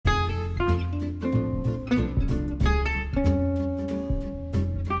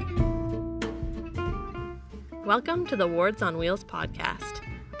Welcome to the Wards on Wheels podcast,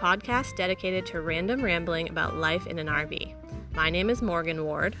 a podcast dedicated to random rambling about life in an RV. My name is Morgan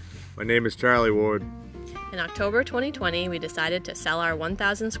Ward. My name is Charlie Ward. In October 2020, we decided to sell our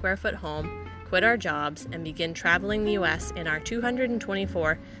 1,000 square foot home, quit our jobs, and begin traveling the U.S. in our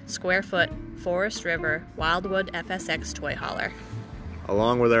 224 square foot Forest River Wildwood FSX toy hauler.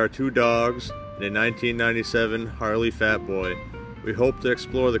 Along with our 2 dogs and a 1997 Harley Fat Boy, we hope to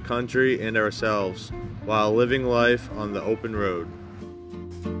explore the country and ourselves while living life on the open road.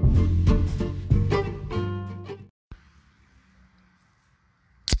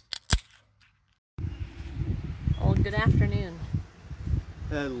 Well, good afternoon.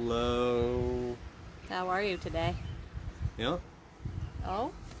 Hello. How are you today? Yeah?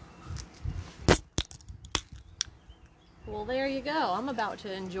 Oh? Well, there you go. I'm about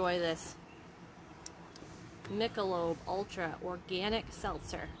to enjoy this Michelob Ultra Organic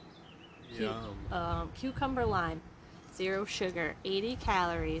Seltzer. Yum. Cucumber lime, 0 sugar, 80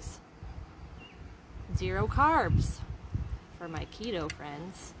 calories, 0 carbs for my keto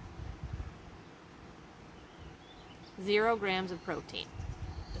friends, 0 grams of protein,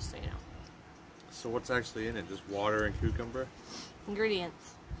 just so you know. So what's actually in it? Just water and cucumber?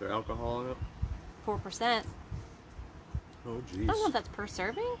 Ingredients, Is there alcohol in it? 4%. Oh, I don't know if that's per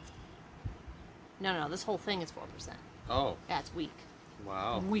serving. No, this whole thing is 4%. Oh, Yeah, it's weak.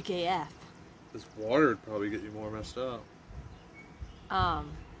 wow. Weak AF. This water would probably get you more messed up.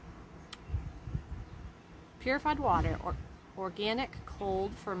 Purified water, organic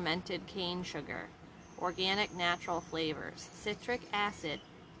cold fermented cane sugar, organic natural flavors, citric acid,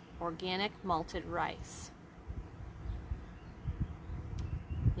 organic malted rice.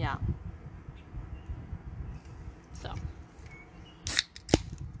 Yeah. So,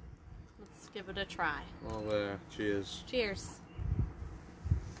 let's give it a try. Well, there. Cheers. Cheers.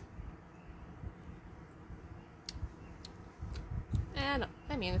 And,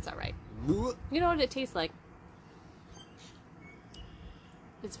 I mean, it's alright. You know what it tastes like?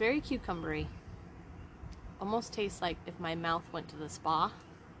 It's very cucumbery. Almost tastes like if my mouth went to the spa.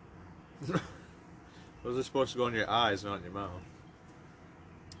 Those are supposed to go in your eyes, not in your mouth.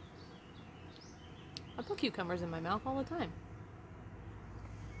 I put cucumbers in my mouth all the time.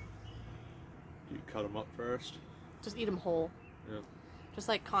 You cut them up first? Just eat them whole. Yep. Just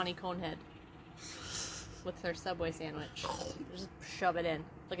like Connie Conehead with her Subway sandwich. Just shove it in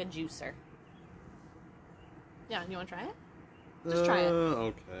like a juicer. Yeah, you want to try it? Just try it.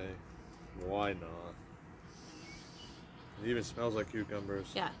 Okay. Why not? It even smells like cucumbers.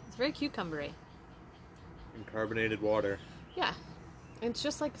 Yeah, it's very cucumbery. And carbonated water. Yeah, it's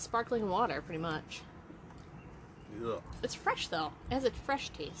just like sparkling water, pretty much. Ugh. It's fresh though. It has a fresh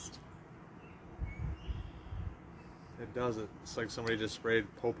taste. It does it. It's like somebody just sprayed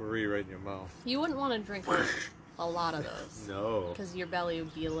potpourri right in your mouth. You wouldn't want to drink a lot of those. No. Because your belly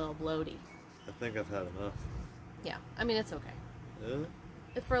would be a little bloaty. I think I've had enough. Yeah, I mean, it's okay. Yeah?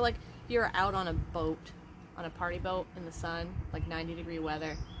 If for like, you're out on a boat, on a party boat in the sun, like 90-degree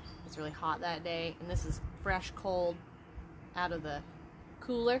weather, it's really hot that day, and this is fresh, cold, out of the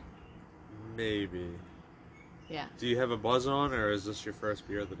cooler. Maybe. Yeah. Do you have a buzz on, or is this your first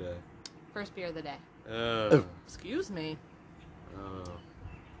beer of the day? First beer of the day. Excuse me.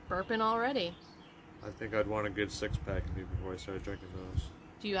 Burping already. I think I'd want a good 6-pack of me before I started drinking those.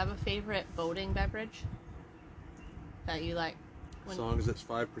 Do you have a favorite boating beverage that you like? As long as it's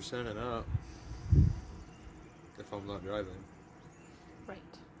 5% and up. If I'm not driving. Right.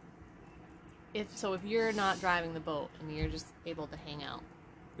 If you're not driving the boat and you're just able to hang out.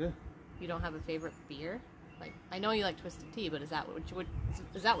 Yeah. You don't have a favorite beer? Like, I know you like Twisted Tea, but is that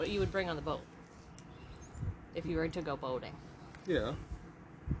what you would bring on the boat? If you were to go boating? Yeah.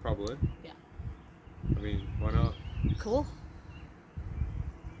 Probably. Yeah. I mean, why not? Cool.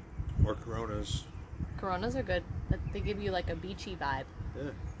 Or Coronas. Coronas are good. They give you like a beachy vibe. Yeah.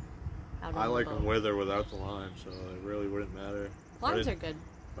 Out I on like the boat. them with or without the lime, so it really wouldn't matter. Limes are good.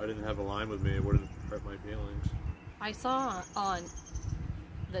 If I didn't have a lime with me, it wouldn't hurt my feelings. I saw on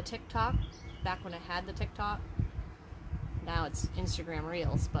the TikTok, back when I had the TikTok, now it's Instagram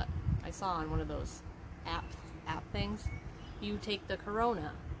Reels, but I saw on one of those app things, you take the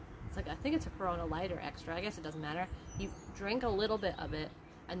Corona. It's like, I think it's a Corona Light or Extra. I guess it doesn't matter. You drink a little bit of it,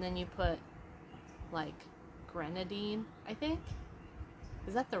 and then you put, like, grenadine, I think?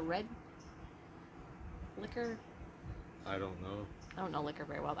 Is that the red liquor? I don't know. I don't know liquor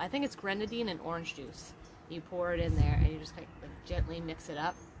very well. But I think it's grenadine and orange juice. You pour it in there, and you just kind of gently mix it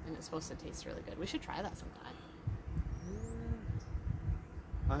up, and it's supposed to taste really good. We should try that sometime.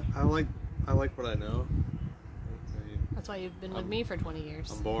 I like what I know. I mean, That's why you've been with me for 20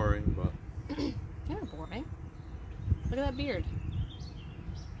 years. I'm boring, but You're not boring. Look at that beard.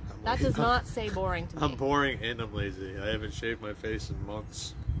 I'm That like- does not say boring to me. I'm boring and I'm lazy. I haven't shaved my face in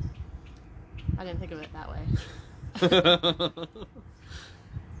months. I didn't think of it that way.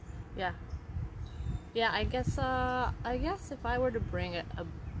 Yeah. Yeah, I guess if I were to bring a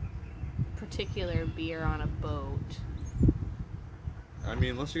particular beer on a boat, I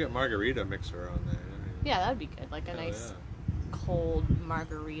mean, unless you got margarita mixer on there. I mean, yeah, that'd be good. Like a hell nice yeah. cold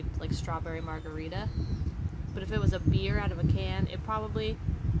margarita, like strawberry margarita. But if it was a beer out of a can, it probably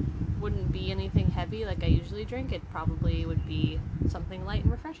wouldn't be anything heavy like I usually drink. It probably would be something light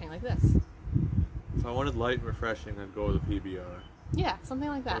and refreshing like this. If I wanted light and refreshing, I'd go with a PBR. Yeah, something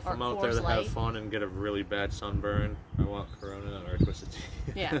like But that. if Or I'm out there Coors to Light. have fun and get a really bad sunburn, I want Corona or Twisted Tea.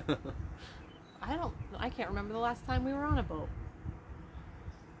 Yeah. I can't remember the last time we were on a boat.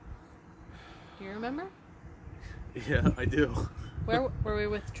 Do you remember? Yeah, I do. Where were we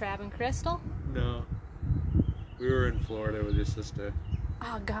with Trav and Crystal? No. We were in Florida with your sister.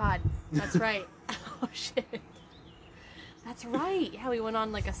 Oh God, that's right. Oh shit. That's right. Yeah, we went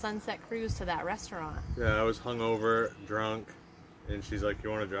on like a sunset cruise to that restaurant. Yeah, I was hungover, drunk, and she's like, "You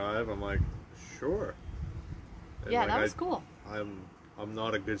want to drive?" I'm like, "Sure." And Yeah, like, that was cool. I'm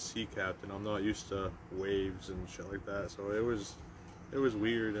not a good sea captain. I'm not used to waves and shit like that. So it was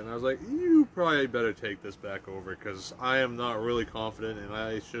weird, and I was like, "You probably better take this back over because I am not really confident, and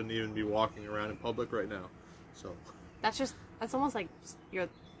I shouldn't even be walking around in public right now." So That's almost like you're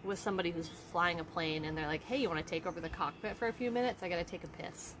with somebody who's flying a plane and they're like, "Hey, you want to take over the cockpit for a few minutes? I gotta take a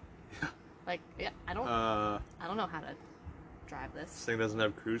piss." Yeah. Like, yeah, I don't know how to drive this this. thing doesn't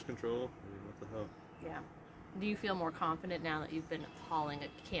have cruise control. I mean, what the hell? Yeah. Do you feel more confident now that you've been hauling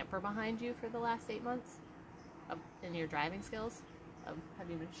a camper behind you for the last 8 months in your driving skills of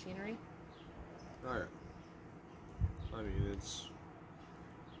heavy machinery? All right. I mean, it's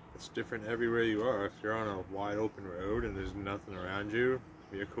different everywhere you are. If you're on a wide open road and there's nothing around you,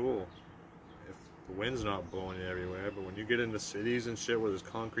 you're cool. If the wind's not blowing you everywhere, but when you get into cities and shit where there's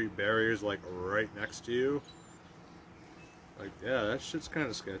concrete barriers like right next to you, like, yeah, that shit's kind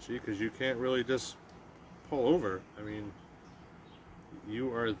of sketchy because you can't really just pull over. I mean,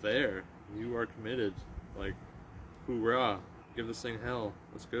 you are there. You are committed. Like, hoorah. Give this thing hell.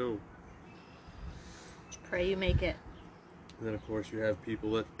 Let's go. Pray you make it. And then, of course, you have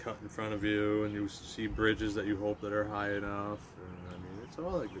people that cut in front of you, and you see bridges that you hope that are high enough. And, I mean, it's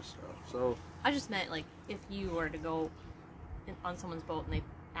all that good stuff. So I just meant, like, if you were to go on someone's boat and they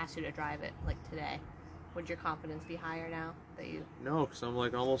asked you to drive it, like today, would your confidence be higher now that you... no, because I'm,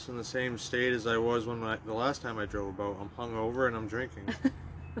 like, almost in the same state as I was the last time I drove a boat. I'm hungover and I'm drinking.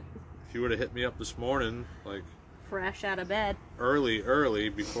 If you would have hit me up this morning, like... fresh out of bed. Early,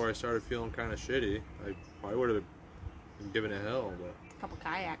 before I started feeling kind of shitty, I probably would have been giving it hell, but... A couple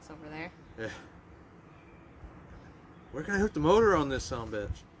kayaks over there. Yeah. Where can I hook the motor on this soundbitch?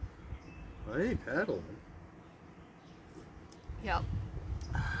 I ain't paddling. Yep.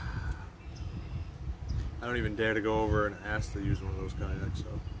 I don't even dare to go over and ask to use one of those kayaks,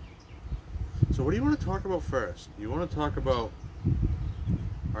 so what do you want to talk about first? You want to talk about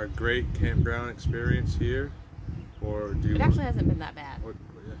our great campground experience here? Or do you... It actually hasn't been that bad.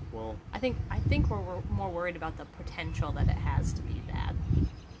 Well... I think we're more worried about the potential that it has to be bad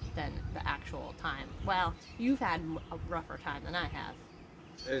than the actual time. Well, you've had a rougher time than I have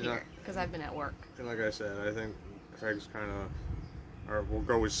here, because I've been at work. And like I said, I think Craig's kind of... Or we'll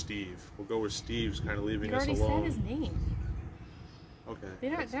go with Steve. We'll go with Steve's kind of leaving us alone. You already said his name. Okay.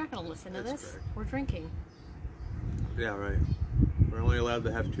 They're not going to listen to this. Correct. We're drinking. Yeah, right. We're only allowed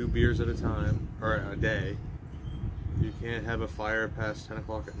to have 2 beers at a time, or a day. You can't have a fire past 10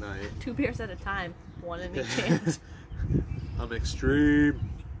 o'clock at night. 2 beers at a time. 1 in each hand. I'm extreme.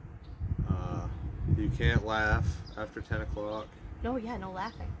 You can't laugh after 10 o'clock. No, yeah, no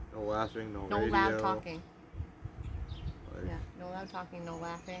laughing. No laughing, no No radio. loud talking. Like, Yeah, no loud talking, no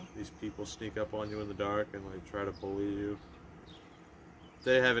laughing. these people sneak up on you in the dark and like try to bully you.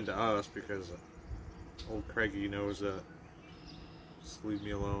 They haven't to us because old Craigie knows that. Just leave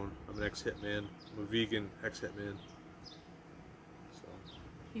me alone. I'm an ex-hitman. I'm a vegan ex-hitman. So.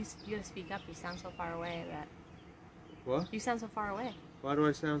 You gotta speak up. You sound so far away that... What? You sound so far away. Why do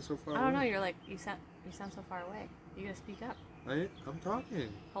I sound so far I don't know, away? you're like, you sound so far away. You gotta speak up. I'm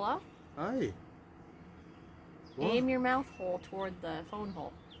talking. Hello? Hi. What? Aim your mouth hole toward the phone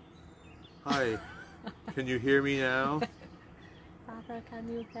hole. Hi. Can you hear me now? Father, can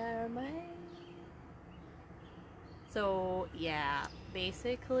you hear me? So, yeah,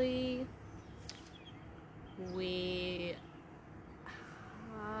 basically, we...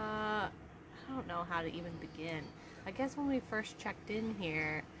 I don't know how to even begin. I guess when we first checked in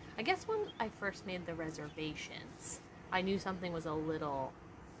here, I guess when I first made the reservations, I knew something was a little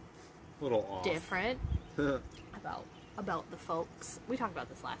off. different about the folks. We talked about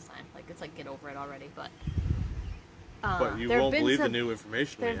this last time. Like, it's like, get over it already. But you won't believe the new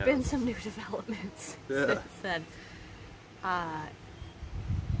information we have. There have been some new developments since then.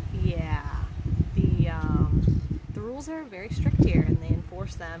 Yeah. The rules are very strict here, and they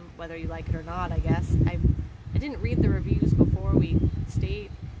enforce them whether you like it or not, I guess. I didn't read the reviews before we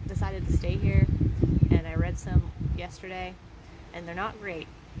decided to stay here, and I read some yesterday, and they're not great.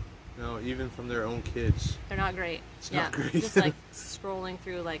 No, even from their own kids. They're not great. It's not great. Just like scrolling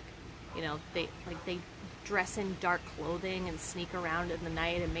through, like, you know, they dress in dark clothing and sneak around in the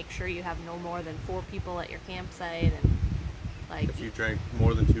night and make sure you have no more than 4 people at your campsite, and like, if you drank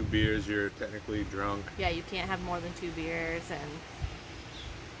more than 2 beers, you're technically drunk. Yeah, you can't have more than 2 beers, and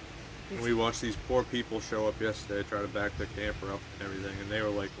we watched these poor people show up yesterday, try to back their camper up and everything, and they were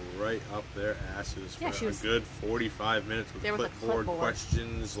like right up their asses for a good 45 minutes with clipboard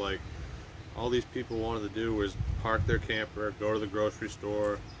questions. Like, all these people wanted to do was park their camper, go to the grocery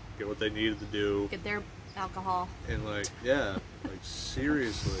store, get what they needed to do, get their alcohol, and like, yeah, like,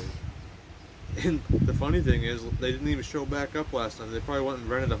 seriously. And the funny thing is, they didn't even show back up last time. They probably went and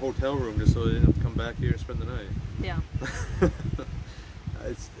rented a hotel room just so they didn't have to come back here and spend the night. Yeah.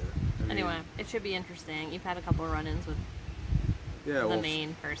 Anyway, it should be interesting. You've had a couple of run-ins with the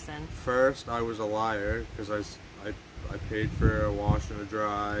main person. First, I was a liar because I paid for a wash and a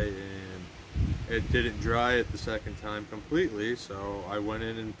dry, and it didn't dry it the second time completely. So I went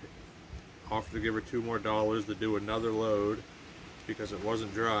in and offered to give her $2 more to do another load because it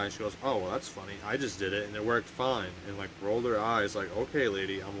wasn't dry. She goes, "Oh, well, that's funny. I just did it and it worked fine." And like rolled her eyes, like, "Okay,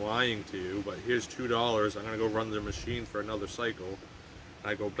 lady, I'm lying to you, but here's $2. I'm gonna go run the machine for another cycle."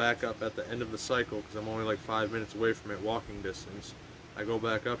 I go back up at the end of the cycle because I'm only like 5 minutes away from it walking distance. I go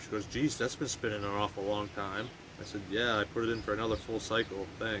back up. She goes, "Geez, that's been spinning an awful long time." I said, "Yeah, I put it in for another full cycle.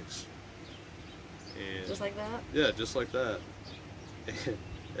 Thanks." And just like that? Yeah, just like that.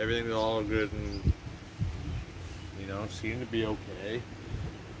 Everything's all good and, you know, seemed to be okay.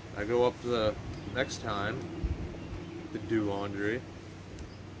 I go up the next time to do laundry,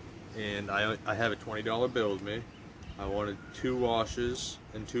 and I have a $20 bill with me. I wanted 2 washes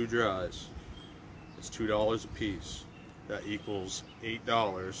and 2 dries. It's $2 a piece. That equals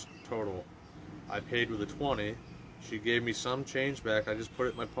 $8 total. I paid with a 20. She gave me some change back. I just put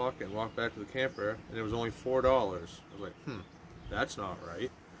it in my pocket and walked back to the camper, and it was only $4. I was like, that's not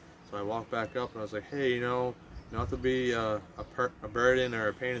right. So I walked back up and I was like, "Hey, you know, not to be a burden or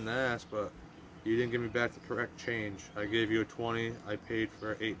a pain in the ass, but you didn't give me back the correct change. I gave you a 20. I paid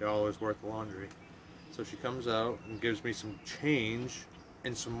for $8 worth of laundry." So she comes out and gives me some change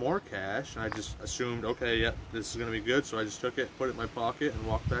and some more cash, and I just assumed, okay, yep, this is going to be good, so I just took it, put it in my pocket, and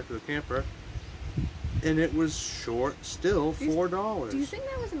walked back to the camper, and it was short still $4. Do you think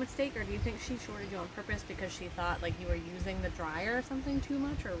that was a mistake, or do you think she shorted you on purpose because she thought, like, you were using the dryer or something too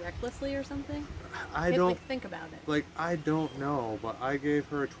much, or recklessly or something? I don't think about it. Like, I don't know, but I gave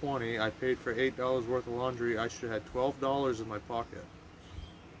her a 20. I paid for $8 worth of laundry. I should have had $12 in my pocket.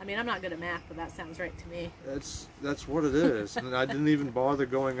 I mean, I'm not good at math, but that sounds right to me. That's what it is. And I didn't even bother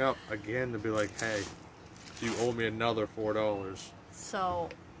going up again to be like, "Hey, you owe me another $4. So,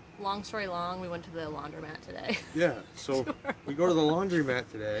 long story long, we went to the laundromat today. Yeah, so we go to the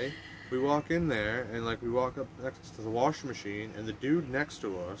laundromat today. We walk in there, and like we walk up next to the washing machine, and the dude next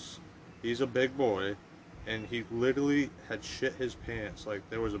to us, he's a big boy, and he literally had shit his pants. Like,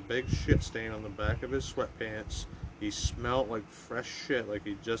 there was a big shit stain on the back of his sweatpants. He smelled like fresh shit, like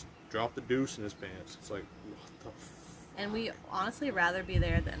he just dropped a deuce in his pants. It's like, what the And we honestly rather be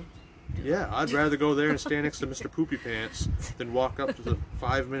there than... Yeah, I'd rather go there and stand next to Mr. Poopy Pants than walk up to the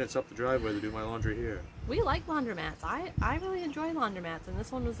 5 minutes up the driveway to do my laundry here. We like laundromats. I really enjoy laundromats, and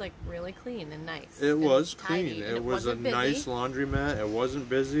this one was like really clean and nice. It was clean. Tidy, it was a nice laundromat. It wasn't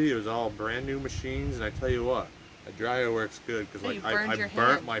busy. It was all brand new machines, and I tell you what, a dryer works good because like I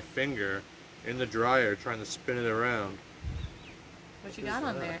burnt my finger in the dryer trying to spin it around. What you got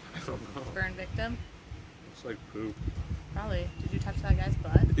on there? I don't know. Burn victim? It's like poop. Probably. Did you touch that guy's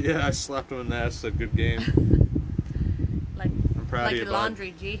butt? Yeah, I slapped him in the ass. It's a good game. I'm proud of you, bud.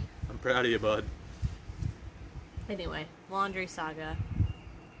 Laundry, G. I'm proud of you, bud. Anyway, laundry saga.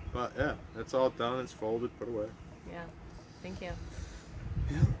 But yeah, it's all done. It's folded, put away. Yeah. Thank you.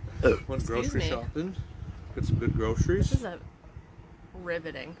 Yeah. Went grocery shopping. Get some good groceries. This is a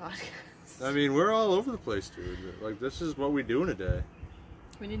riveting podcast. I mean, we're all over the place, dude. Like, this is what we do in a day.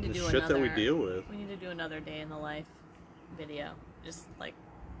 We need to do shit another, that we deal with. We need to do another day in the life video. Just like,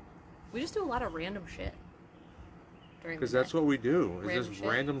 we just do a lot of random shit. Because that's what we do. It's just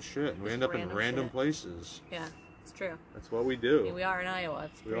random shit. And we end up in random places. Yeah. It's true. That's what we I do. mean, we are in Iowa.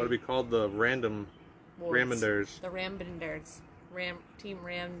 It's We ought to be called the Random Ramenders. The Rambenders. Team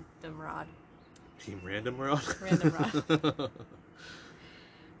Ramdamrod. Team Random Rod? Random Rod.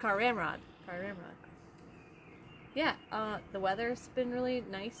 Car Ramrod. Yeah, the weather's been really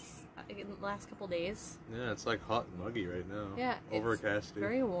nice in the last couple days. Yeah, it's like hot and muggy right now. Yeah, Overcast. it's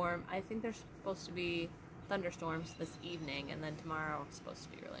very warm. I think there's supposed to be thunderstorms this evening, and then tomorrow it's supposed to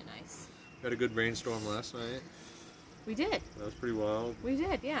be really nice. Had a good rainstorm last night. We did. That was pretty wild. We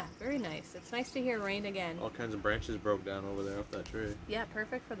did, yeah. Very nice. It's nice to hear rain again. All kinds of branches broke down over there off that tree. Yeah,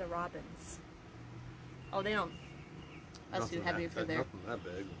 perfect for the robins. Oh, they don't. That's too heavy for their. Nothing that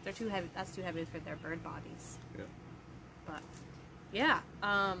big. They're too heavy. That's too heavy for their bird bodies. Yeah. But yeah,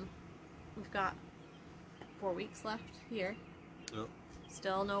 we've got 4 weeks left here. Yep.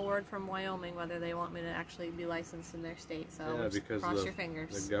 Still no word from Wyoming whether they want me to actually be licensed in their state. So Yeah, just because cross your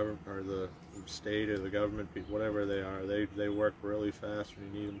fingers. the government or the state or the government, whatever they are, they work really fast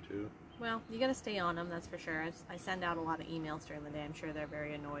when you need them to. Well, you got to stay on them. That's for sure. I send out a lot of emails during the day. I'm sure they're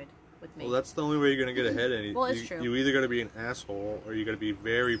very annoyed with me. Well, that's the only way you're gonna get ahead. Well, it's true. You either gotta be an asshole, or you gotta be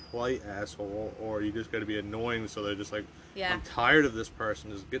very polite asshole, or you just gotta be annoying. So they're just like, Yeah. I'm tired of this person.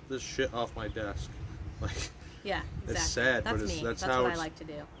 Just get this shit off my desk. Like, Yeah, exactly. it's sad, That's but me. that's That's how what I it's, like to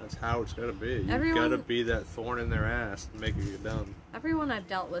do. that's how it's gotta be. You Everyone- gotta be that thorn in their ass to make it get done. Everyone I've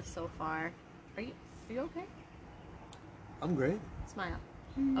dealt with so far. Are you okay? I'm great. Smile.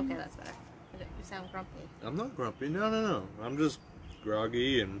 Okay, that's better. You sound grumpy. I'm not grumpy. No. I'm just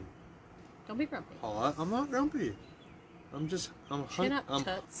groggy and Don't be grumpy. hot. I'm not grumpy. I'm Chin up,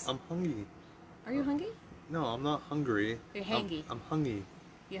 toots. I'm hungry. Are you hungry? No, I'm not hungry. You're hangy. I'm hungry.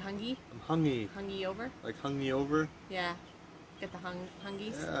 You hungry? I'm hungry. Hungry over? Like hungry over? Yeah. Get the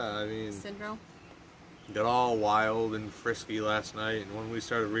hungies Yeah, I mean, syndrome? got all wild and frisky last night, and when we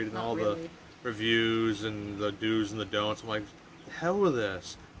started reading Not all really. the reviews and the do's and the don'ts, I'm like, the hell with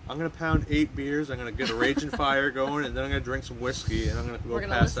this. I'm gonna pound 8 beers, I'm gonna get a raging fire going, and then I'm gonna drink some whiskey, and I'm gonna We're go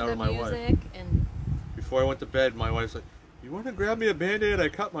gonna pass listen out to with my music wife. and Before I went to bed, my wife's like, you wanna grab me a Band-Aid? I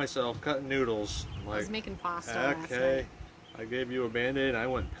cut myself cutting noodles. I'm I was like, making pasta last okay. night. I gave you a Band-Aid, and I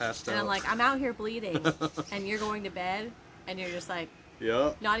went and passed out. And I'm like, I'm out here bleeding, and you're going to bed, and you're just like,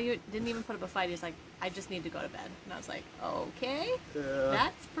 yeah. didn't even put up a fight. He's like, I just need to go to bed. And I was like, okay, Yeah.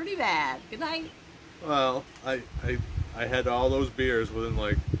 that's pretty bad. Good night. Well, I had all those beers within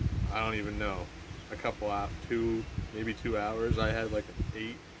like, I don't even know, a couple out, maybe 2 hours. I had like an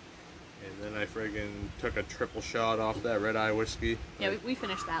 8, and then I friggin' took a triple shot off that red eye whiskey. Yeah, we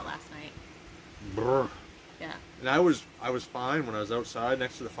finished that last night. Brr. Yeah. And I was fine when I was outside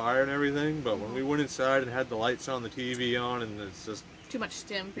next to the fire and everything, but when we went inside and had the lights on, the TV on, and it's just Too much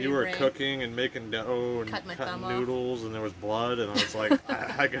stim for you your were brain. cooking and making dough and Cut my cutting thumb off. noodles, and there was blood, and I was like,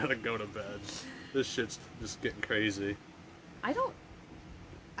 I gotta go to bed. This shit's just getting crazy.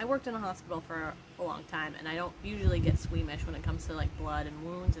 I worked in a hospital for a long time, and I don't usually get squeamish when it comes to like blood and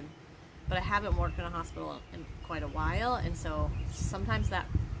wounds, but I haven't worked in a hospital in quite a while, and so sometimes that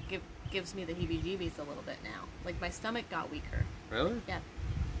gives me the heebie-jeebies a little bit now. Like my stomach got weaker. Really? Yeah.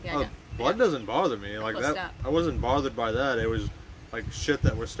 Oh, blood doesn't bother me like closed that. up. I wasn't bothered by that. It was like shit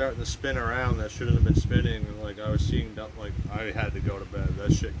that was starting to spin around that shouldn't have been spinning. And like I was seeing, like I had to go to bed.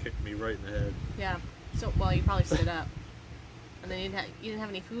 That shit kicked me right in the head. Yeah. So, well, you probably stood up, and then you didn't have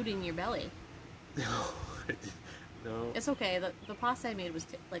any food in your belly. No, no. It's okay. The pasta I made was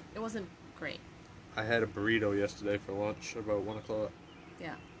like it wasn't great. I had a burrito yesterday for lunch about 1 o'clock.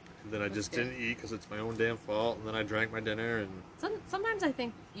 Yeah. And then I That's just good. didn't eat because it's my own damn fault. And then I drank my dinner and Sometimes I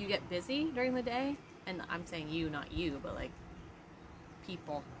think you get busy during the day, and I'm saying you, not you, but like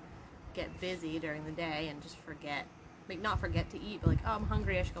people get busy during the day and just forget, like not forget to eat, but like, oh, I'm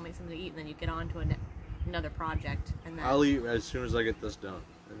hungry, I should go make something to eat, and then you get on to another project, and then I'll eat as soon as I get this done.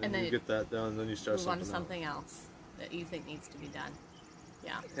 And And then then you get that done, and then you start move on to something something else that you think needs to be done.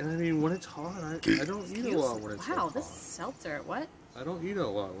 Yeah. And I mean, when it's hot, I don't eat a lot when it's Wow, hot. this seltzer, what? I don't eat a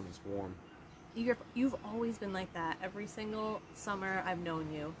lot when it's warm. You've always been like that. Every single summer I've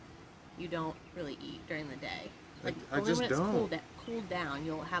known you, you don't really eat during the day. Like I only just when it's don't. cooled down,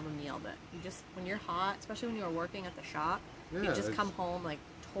 you'll have a meal. But you just when you're hot, especially when you were working at the shop, you Yeah, just come it's- home like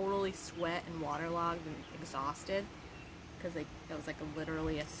totally sweat and waterlogged and exhausted because it was like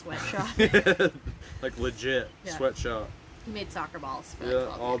literally a sweatshop. Like legit Yeah. sweatshop. He made soccer balls for like Yeah,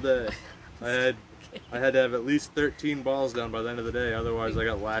 12 all years. day. I had to have at least 13 balls down by the end of the day, otherwise I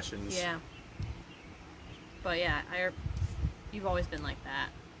got lashings. Yeah. But yeah, you've always been like that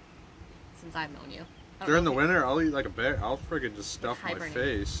since I've known you. I don't During know the if winter, I'll eat like a bear. I'll friggin' just stuff my hibernate.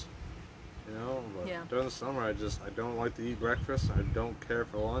 face. You know, but Yeah. during the summer, I don't like to eat breakfast. I don't care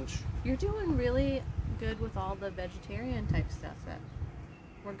for lunch. You're doing really good with all the vegetarian type stuff. That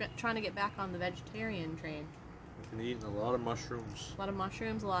we're trying to get back on the vegetarian train. I've been eating a lot of mushrooms. A lot of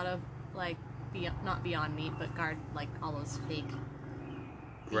mushrooms, a lot of like not Beyond Meat, but like all those fake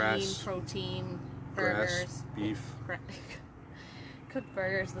Grass. bean protein Grass, burgers. beef. Cooked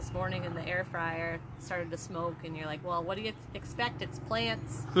burgers this morning in the air fryer, started to smoke, and you're like, well, what do you expect? It's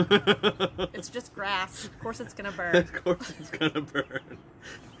plants. It's just grass. Of course it's gonna burn. Of course it's gonna burn.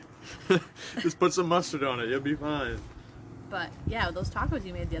 Just put some mustard on it, you'll be fine. But yeah, those tacos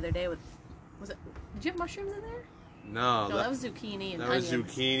you made the other day with, did you have mushrooms in there? No, that was zucchini and that onions. was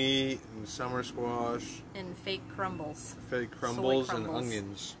zucchini and summer squash. And fake crumbles. Fake crumbles and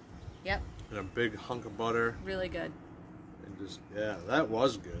onions. Yep. And a big hunk of butter. Really good. And just, yeah, that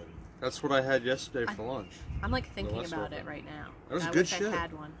was good. That's what I had yesterday for lunch. I'm like thinking about it right now. That was I good wish shit. I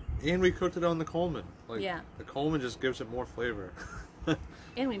had one. And we cooked it on the Coleman. Like, yeah. The Coleman just gives it more flavor.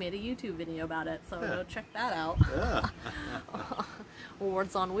 And we made a YouTube video about it, so go check that out. Yeah.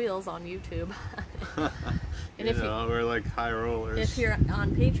 Awards on Wheels on YouTube. And you know, we're like high rollers. If you're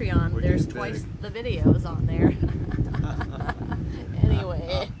on Patreon, there's twice the videos on there.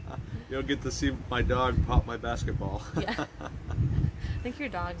 Anyway. You'll get to see my dog pop my basketball. Yeah. I think your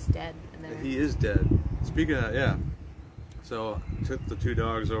dog's dead in there. He is dead. Speaking of, yeah. So, I took the two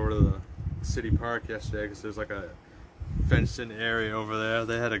dogs over to the city park yesterday because there's like a fenced-in area over there.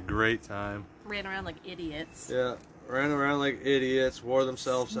 They had a great time. Ran around like idiots. Yeah, ran around like idiots, wore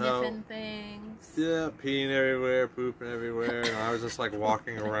themselves out. Sniffing things. Yeah, peeing everywhere, pooping everywhere. And I was just like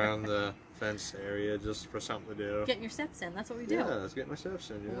walking around the fenced area just for something to do. Getting your steps in. That's what we do. Yeah, I was getting my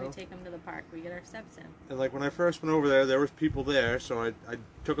steps in, you know. When we take them to the park, we get our steps in. And like when I first went over there was people there, so I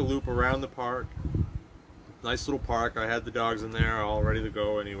took a loop around the park. Nice little park. I had the dogs in there all ready to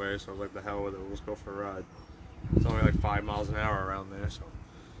go anyway, so I was like, the hell with it, let's go for a ride. It's only like 5 miles an hour around there, so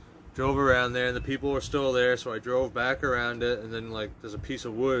drove around there and the people were still there, so I drove back around it, and then like there's a piece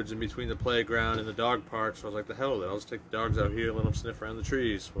of woods in between the playground and the dog park, so I was like, the hell with it, I'll just take the dogs out here and let them sniff around the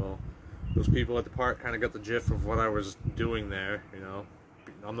trees. Well, those people at the park kind of got the gist of what I was doing there, you know.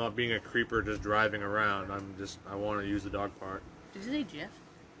 I'm not being a creeper just driving around, I want to use the dog park. Did you say GIF?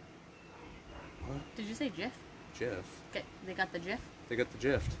 What? Did you say GIF? GIF? Okay, they got the GIF? They got the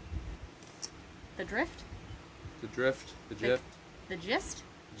gift. The drift? The drift, the gift. The gist?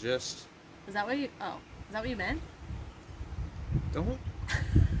 Gist. Is that what you, is that what you meant? Don't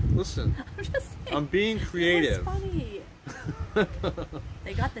listen. I'm just saying. I'm being creative. It was funny.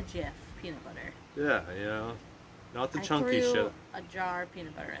 They got the GIF peanut butter. Yeah, you know, not the chunky threw shit. a jar of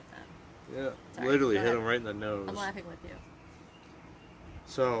peanut butter at them. Yeah, Sorry, literally go hit ahead. them right in the nose. I'm laughing with you.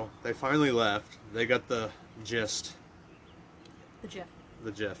 So they finally left. They got the gist, The GIF.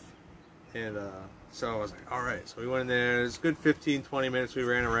 the GIF, and so I was like, all right. So we went in there. It was a good 15, 20 minutes. We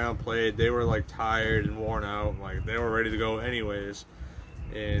ran around, played. They were like tired and worn out. Like they were ready to go anyways.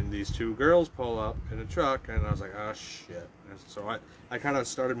 And these two girls pull up in a truck, and I was like, oh shit. And so I kind of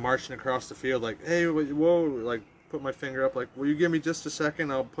started marching across the field, like, hey, whoa, like put my finger up, like, will you give me just a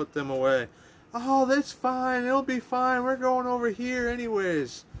second? I'll put them away. Oh, that's fine. It'll be fine. We're going over here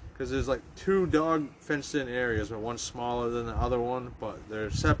anyways. Because there's like two dog fenced-in areas, but one's smaller than the other one, but they're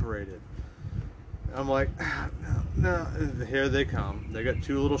separated. I'm like, no. And here they come. They got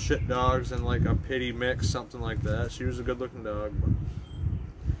two little shit dogs and like a pitty mix, something like that. She was a good-looking dog, but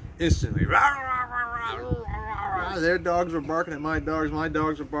instantly, their dogs were barking at my dogs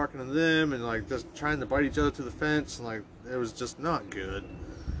were barking at them, and like just trying to bite each other to the fence, and like it was just not good.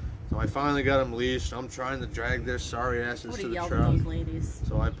 So I finally got them leashed. I'm trying to drag their sorry asses to the truck. At those ladies.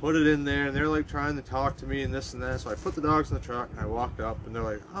 So I put it in there, and they're like trying to talk to me and this and that. So I put the dogs in the truck, and I walked up, and they're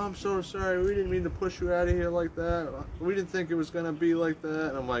like, oh, I'm so sorry. We didn't mean to push you out of here like that. We didn't think it was going to be like that.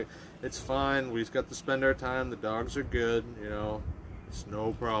 And I'm like, it's fine. We just got to spend our time. The dogs are good, you know. It's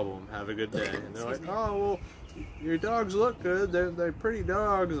no problem. Have a good day. And they're like, oh, well, your dogs look good. They're pretty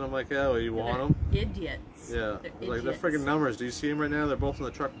dogs. And I'm like, yeah, well, you want them? Idiots. Yeah. They're Like, they're freaking numbers. Do you see them right now? They're both in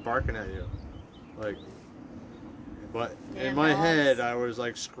the truck barking at you. Like, but in my head, I was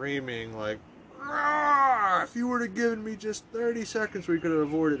like screaming, like, "Rawr! If you would have given me just 30 seconds, we could have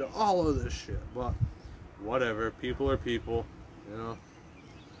avoided all of this shit." But whatever. People are people, you know.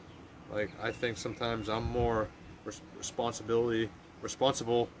 Like, I think sometimes I'm more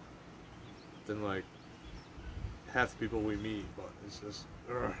responsible than like half the people we meet. But it's just,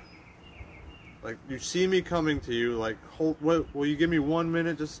 like, you see me coming to you, like, will you give me 1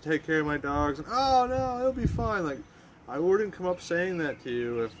 minute just to take care of my dogs? And, oh no, it'll be fine. Like, I wouldn't come up saying that to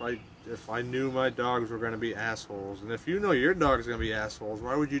you if I if I knew my dogs were going to be assholes, and if you know your dog's going to be assholes,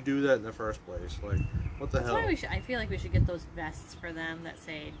 why would you do that in the first place? Like, what the That's hell? why I feel like we should get those vests for them that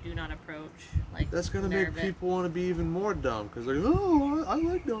say "Do not approach." Like That's going to make nervous. people want to be even more dumb because they're like, oh, I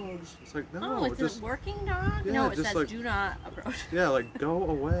like dogs. It's like, no, Oh, it's just a working dog? yeah, No, it just says like- "Do not approach." yeah, like go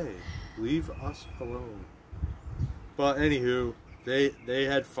away, leave us alone. But anywho, they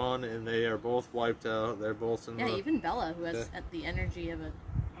had fun and they are both wiped out. They're both in Yeah, the even Bella, who has Yeah. at the energy of a,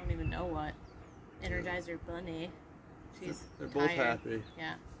 I don't even know what, Energizer Bunny. She's they're both tired. happy.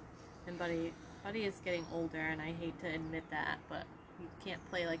 Yeah, and Buddy is getting older, and I hate to admit that, but he can't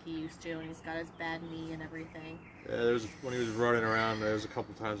play like he used to, and he's got his bad knee and everything. Yeah, there was when he was running around. There was a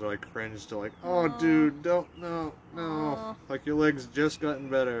couple times where I cringed to like, oh, Aw. dude, no, Aw. like your legs just gotten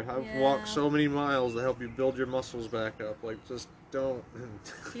better. I've Yeah. walked so many miles to help you build your muscles back up. Like, just don't.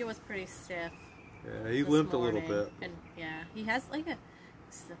 He was pretty stiff. Yeah, he this limped a little morning, bit. and yeah, he has like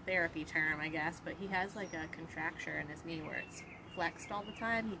this is a therapy term, I guess, but he has like a contracture in his knee where it's flexed all the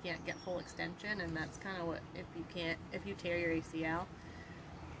time. He can't get full extension, and that's kind of what if you tear your ACL,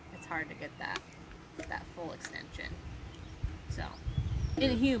 it's hard to get that full extension. So,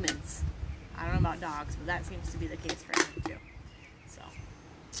 in humans, I don't know about dogs, but that seems to be the case for him too. So,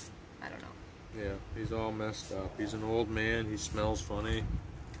 I don't know. Yeah, he's all messed up. He's an old man. He smells funny.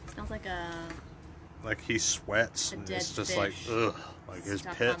 Smells like a Like he sweats, A and dead it's just fish like ugh. Like his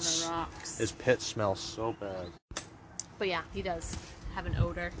stuck pits. on the rocks. His pits smell so bad. But yeah, he does have an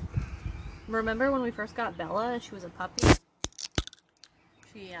odor. Remember when we first got Bella and she was a puppy?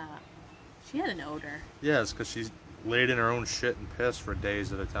 She had an odor. Yeah, it's because she's laid in her own shit and piss for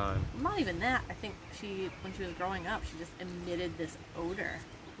days at a time. Not even that. I think when she was growing up, she just emitted this odor.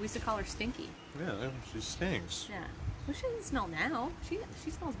 We used to call her Stinky. Yeah, she stinks. Yeah. Well, she doesn't smell now. She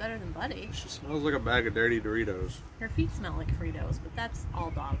smells better than Buddy. She smells like a bag of dirty Doritos. Her feet smell like Fritos, but that's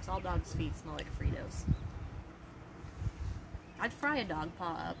all dogs. All dogs' feet smell like Fritos. I'd fry a dog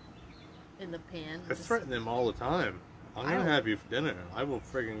paw up in the pan. I threaten them all the time. I'm gonna have you for dinner. I will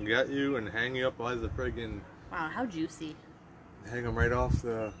friggin' get you and hang you up by the friggin' Wow, how juicy. hang them right off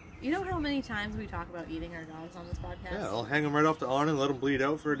the. You know how many times we talk about eating our dogs on this podcast? Yeah, I'll hang them right off the awning, let them bleed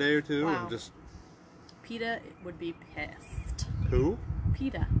out for a day or two, Wow. and just. PETA would be pissed. Who?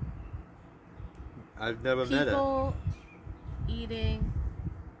 PETA. I've never met it. People eating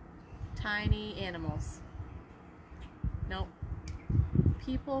tiny animals. Nope.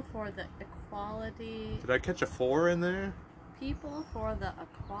 People for the equality. Did I catch a 4 in there? People for the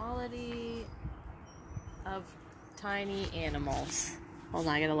equality of tiny animals. Hold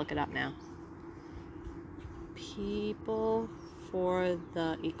on, I gotta look it up now. People for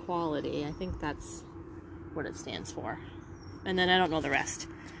the equality. I think that's what it stands for. And then I don't know the rest.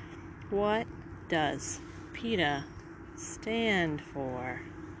 What does PETA stand for?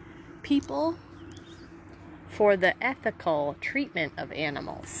 People for the ethical treatment of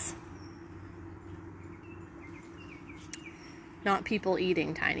animals. Not people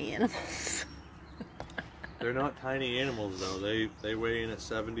eating tiny animals. They're not tiny animals though. They weigh in at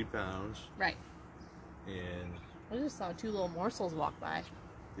 70 pounds, Right. and I just saw 2 little morsels walk by.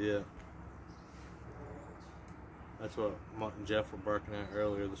 yeah, that's what Mutt and Jeff were barking at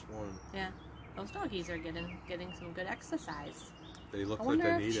earlier this morning. Yeah. Those doggies are getting some good exercise. They look I like wonder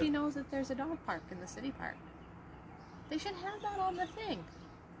they if need she it. knows that there's a dog park in the city park. They should have that on the thing.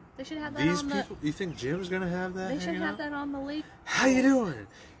 They should have that These on people, you think Jim's gonna have that? the. They should hanging have out? that on the lake. How you doing?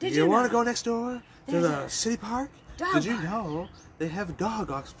 Did you you want to know? go next door to There's the a city park? dog Did you park. know they have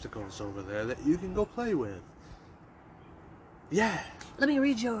dog obstacles over there that you can go play with? Yeah, Let me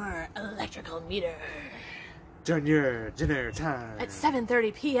read your electrical meter. during your dinner time. At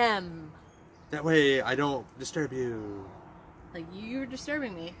 7:30 p.m. That way I don't disturb you. Like, you're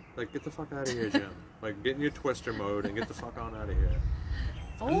disturbing me. Like, get the fuck out of here, Jim. Like, get in your twister mode and get the fuck on out of here.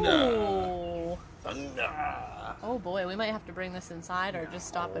 Oh. Thunder! Oh boy, we might have to bring this inside or just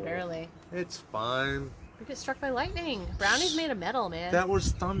stop it early. It's fine. We get struck by lightning. Brownie's made of metal, man. That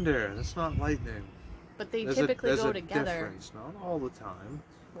was thunder. That's not lightning. But they There's typically there's go a together. difference. Not all the time.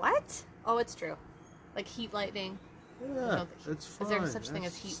 What? Oh, it's true. Like heat lightning. Yeah, No, it's fine. Is there such thing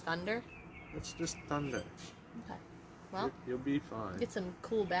as That's- heat thunder? It's just thunder. Okay. Well, You'll be fine. get some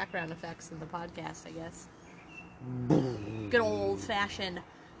cool background effects in the podcast, I guess. Good old-fashioned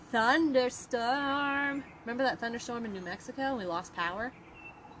thunderstorm. Remember that thunderstorm in New Mexico and we lost power?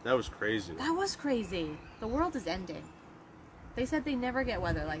 That was crazy. That was crazy. The world is ending. They said they never get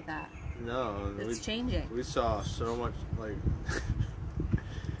weather like that. No, It's changing. we saw so much like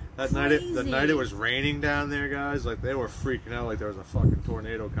that night. The night it was raining down there, guys. Like they were freaking out. Like there was a fucking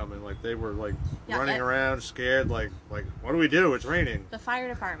tornado coming. Like they were like Yeah, running around, scared. Like what do we do? It's raining. The fire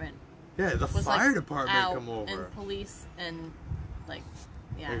department Yeah, the was fire like department out, come over. and police and like,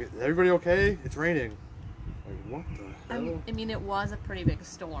 yeah. Like, everybody okay? It's raining. Like, what the hell? I mean, it was a pretty big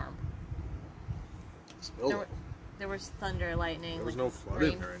storm. Still, There was thunder, lightning. there was like, no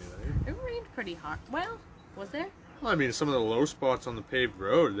flooding rain. or anything. It rained pretty hard. Well, was there? Well, I mean, some of the low spots on the paved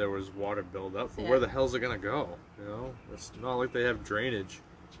road, there was water buildup. But Yeah. where the hell's it gonna go? You know, it's not like they have drainage.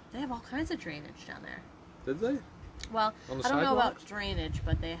 They have all kinds of drainage down there. Did they? Well, On the I don't know about sidewalks? drainage,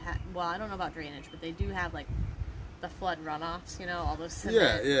 but they have. Well, I don't know about drainage, but they do have like the flood runoffs. You know, all those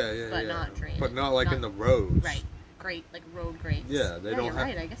Yeah, cement, yeah. but not drainage. But not like in the roads. Right. Great, like road grates. Yeah, they don't You're have-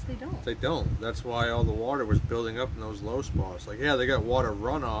 right. I guess they don't. They don't. That's why all the water was building up in those low spots. Like, yeah, they got water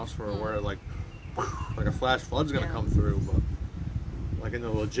runoffs for where like a flash flood's gonna Yeah. come through, but like in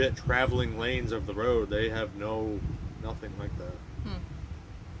the legit traveling lanes of the road, they have nothing like that.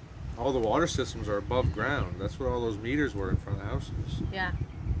 All the water systems are above ground. That's what all those meters were in front of houses. Yeah.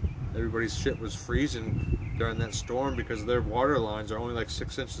 Everybody's shit was freezing during that storm because their water lines are only like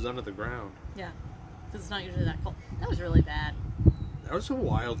 6 inches under the ground. Yeah. 'Cause it's not usually that cold. That was really bad. That was a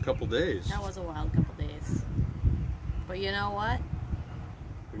wild couple days. That was a wild couple days. But you know what?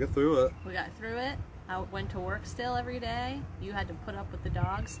 We got through it. We got through it. I went to work still every day. You had to put up with the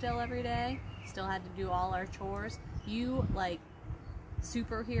dogs still every day. Still had to do all our chores. You, like,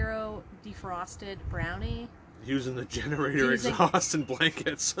 superhero defrosted brownie Using the generator Using- exhaust and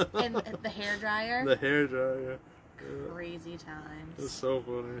blankets. and the hair dryer. The hair dryer. Crazy It's times. so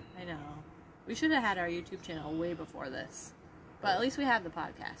funny. I know. We should have had our YouTube channel way before this. But at least we have the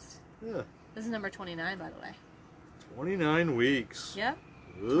podcast. Yeah. This is number 29, by the way. 29 weeks. Yep.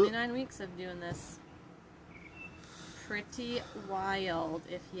 Ugh. 29 weeks of doing this. Pretty wild,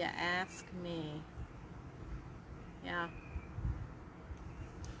 if you ask me. Yeah.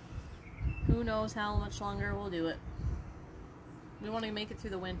 Who knows how much longer we'll do it. We want to make it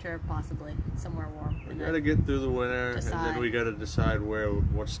through the winter, possibly. Somewhere warm. We And gotta then get through the winter, and decide. then we gotta decide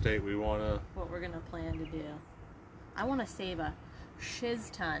what state we wanna. what we're going to plan to do. I want to save a shiz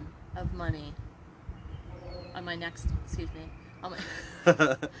ton of money on my next, on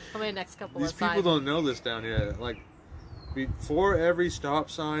my next couple These of people sides. don't know this down here. Like, before every stop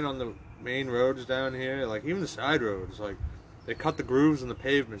sign on the main roads down here, like even the side roads, like they cut the grooves in the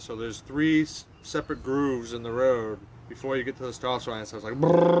pavement, so there's 3 separate grooves in the road before you get to the stop sign. So it's like,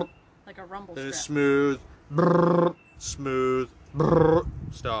 brrr, Like a rumble then strip. it's smooth, brrr, smooth, brrr,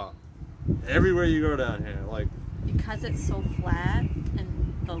 stop. Everywhere you go down here, like, Because it's so flat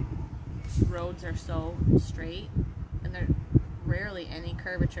and the roads are so straight and there are rarely any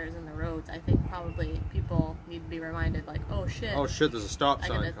curvatures in the roads, I think probably people need to be reminded, like, oh shit, there's a stop I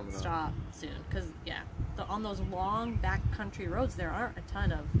sign gotta coming up. stop soon. Because, yeah, on those long backcountry roads, there aren't a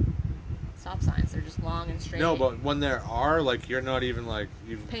ton of stop signs. They're just long and straight. No, but when there are, like, you're not even like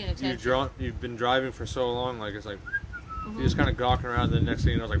Paying attention. you've been driving for so long, like it's like Mhm. you're just kind of gawking around. And the next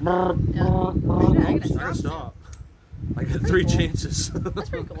thing you know, it's like, brr, Yeah. brr, brr, Oh, shit, I oops, gotta I gotta stop stop. I got Pretty 3 cool. chances. That's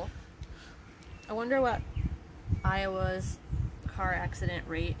pretty cool. I wonder what Iowa's car accident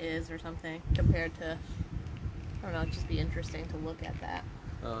rate is or something compared to, I don't know, it'd just be interesting to look at that.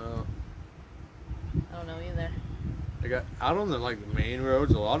 I don't know either. I got out on the like main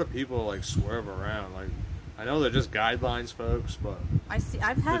roads. A lot of people like swerve around. Like, I know they're just guidelines, folks, but I've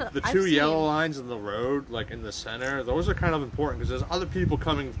had the I've 2 seen- yellow lines in the road, like in the center, those are kind of important because there's other people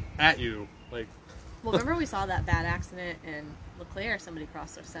coming at you. Like, Well, remember we saw that bad accident in LeClaire? Somebody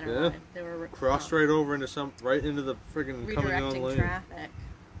crossed their center Yeah. line. They were crossed right over into right into the freaking coming on redirecting lane. traffic.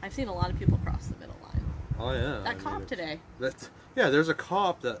 I've seen a lot of people cross the middle line. Oh yeah. That cop today. Yeah, there's a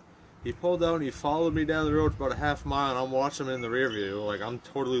cop that he pulled out and he followed me down the road for about a half mile, and I'm watching him in the rear view. Like, I'm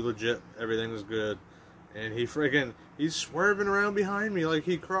totally legit. Everything was good. And he's swerving around behind me like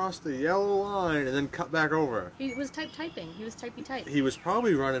he crossed the yellow line and then cut back over. He was typing. He was type. He was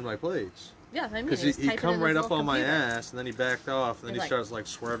probably running my plates. Yeah, I mean, Because was he typing come in right his up little on my computer. ass, and then he backed off, and then He's he like- starts like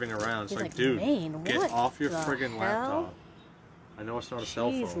swerving around. It's he's like, like, dude, "Man, get what off your the friggin' hell? laptop. I know it's not a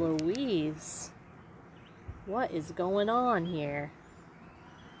cell Jeez phone. Louise. What is going on here?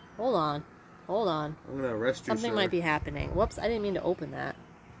 Hold on. I'm gonna arrest you, Something sir. might be happening. Whoops, I didn't mean to open that.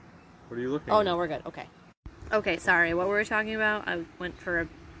 What are you looking Oh, at? no, we're good. Okay. Okay, sorry. What were we talking about? I went for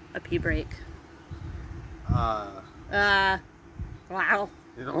a pee break. Wow. Wow.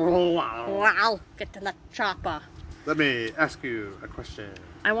 Get to the chopper. Let me ask you a question.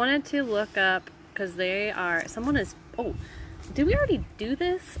 I wanted to look up, because someone is, did we already do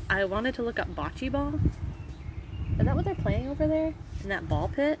this? I wanted to look up bocce ball. Is that what they're playing over there? In that ball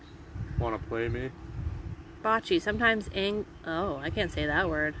pit? Want to play me? Bocce. Sometimes I can't say that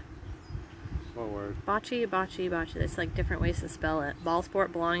word. What word? Bocce, bocce, bocce. That's like different ways to spell it. Ball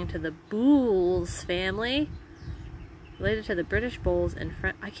sport belonging to the Bowls family. Related to the British Bowls and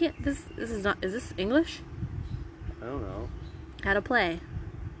French. I can't. This is not. Is this English? I don't know. How to play.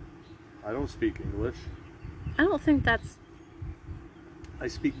 I don't speak English. I don't think that's. I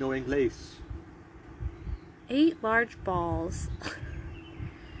speak no English. 8 large balls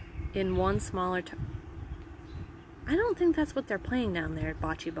in one smaller. I don't think that's what they're playing down there at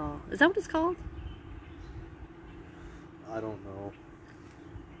bocce ball. Is that what it's called? I don't know.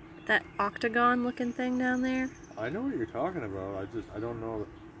 That octagon looking thing down there? I know what you're talking about. I don't know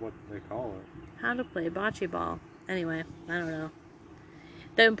what they call it. How to play bocce ball. Anyway, I don't know.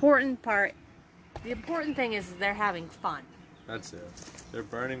 The important thing is they're having fun. That's it. They're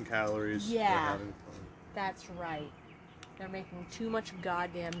burning calories. Yeah. They're having fun. That's right. They're making too much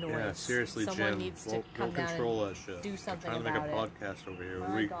goddamn noise. Yeah, seriously, Someone Jim. needs to Don't come down control and that shit. do something We're trying about to it. make a podcast over here.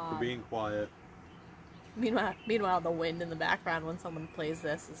 My We're God. being quiet. Meanwhile, the wind in the background when someone plays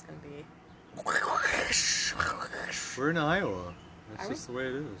this is going to be... We're in Iowa. That's Are we? just the way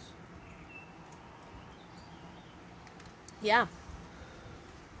it is. Yeah.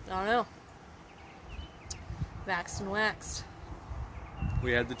 I don't know. Waxed and waxed.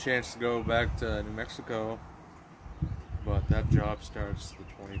 We had the chance to go back to New Mexico, but that job starts the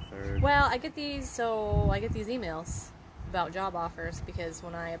 23rd. Well, I get these emails about job offers because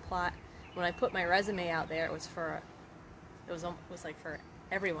when I put my resume out there, it was like for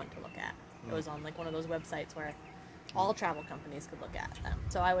everyone to look at. It was on like one of those websites where all travel companies could look at them.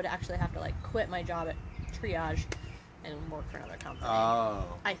 So I would actually have to like quit my job at Triage and work for another company. Oh.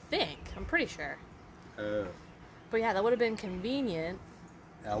 I think. I'm pretty sure. Oh. But yeah, that would have been convenient.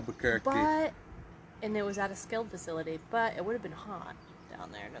 Albuquerque. And it was at a skilled facility, but it would have been hot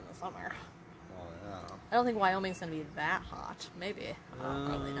down there during the summer. Oh, yeah. I don't think Wyoming's going to be that hot. Maybe.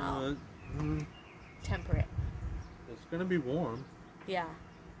 Probably not. Temperate. It's going to be warm. Yeah.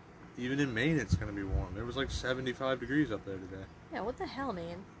 Even in Maine, it's going to be warm. It was like 75 degrees up there today. Yeah, what the hell,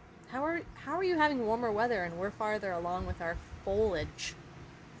 man? How are you having warmer weather and we're farther along with our foliage?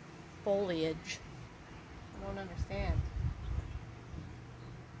 I don't understand.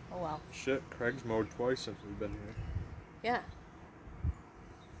 Oh well. Shit, Craig's mowed twice since we've been here. Yeah.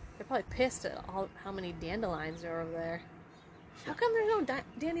 They're probably pissed at how many dandelions are over there. How come there's no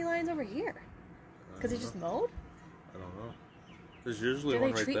dandelions over here? Because he just mowed? I don't know. There's usually Do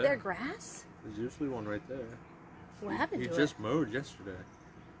one they right treat there. their grass? There's usually one right there. What happened He to just it? mowed yesterday.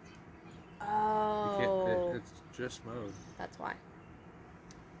 Oh. It's just mowed. That's why.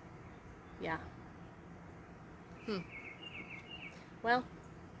 Yeah. Well,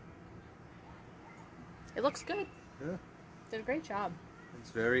 it looks good. Yeah. Did a great job.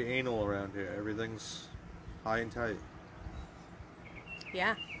 It's very anal around here. Everything's high and tight.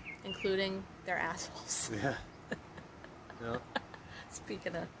 Yeah, including their assholes. Yeah. Yeah.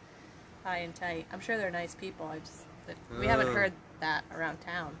 Speaking of high and tight, I'm sure they're nice people. We haven't heard that around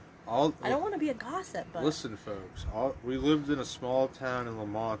town. I don't want to be a gossip, but listen, folks. We lived in a small town in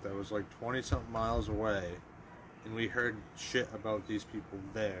Lamont that was like 20-something miles away, and we heard shit about these people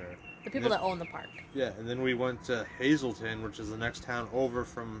there. The people that own the park. Yeah, and then we went to Hazelton, which is the next town over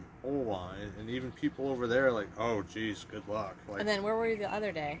from Oline, and even people over there like, oh, geez, good luck. Like, And then where were you the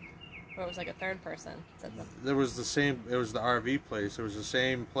other day? Where it was like a third person said them. there was the same. It was the RV place. It was the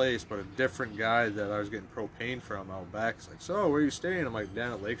same place, but a different guy that I was getting propane from out back. He's like, so where are you staying? I'm like,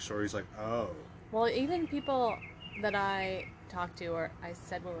 down at Lakeshore. He's like, oh. Well, even people that I talked to, or I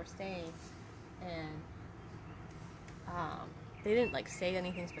said where we're staying, and they didn't like say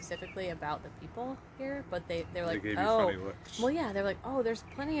anything specifically about the people here, but they're like, gave you oh, funny looks. well, yeah, they're like, oh, there's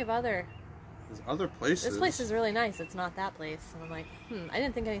plenty of other. There's other places. This place is really nice. It's not that place. And I'm like, I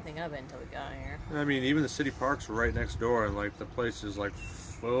didn't think anything of it until we got here. I mean, even the city parks are right next door, and like the place is like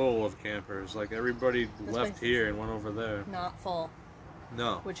full of campers. Like everybody This left place here is and went over there. Not full,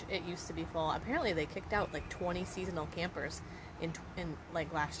 No. which it used to be full. Apparently, they kicked out like 20 seasonal campers in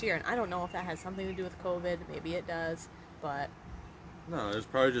like last year, and I don't know if that has something to do with COVID. Maybe it does, but No, there's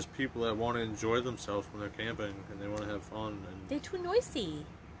probably just people that want to enjoy themselves when they're camping and they want to have fun. And they're too noisy.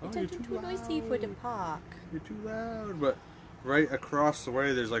 Oh, They're you're too noisy for the park. You're too loud. But right across the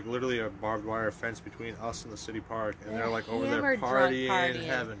way, there's like literally a barbed wire fence between us and the city park, and they're like over there hammered drunk partying.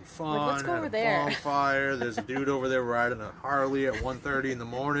 having fun, Like, let's go over having there. bonfire. There's a dude over there riding a Harley at 1:30 in the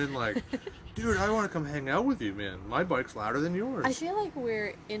morning. Like, dude, I want to come hang out with you, man. My bike's louder than yours. I feel like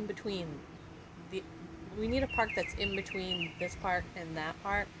we're in between. We need a park that's in between this park and that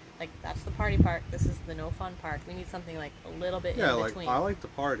park. Like, that's the party park. This is the no fun park. We need something like a little bit yeah, in like between. I like to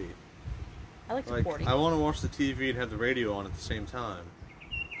party. I like to Like party. I want to watch the TV and have the radio on at the same time.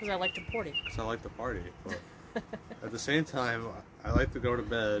 Because I like to party. because I like to party. But at the same time, I like to go to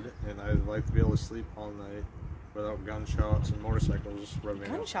bed, and I like to be able to sleep all night without gunshots and motorcycles rubbing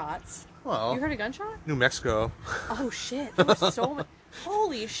up. Gunshots? Well, You heard a gunshot? New Mexico. Oh shit! There was so much.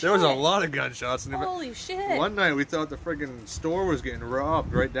 Holy shit! There was a lot of gunshots in New Mexico. Holy shit! One night we thought the friggin' store was getting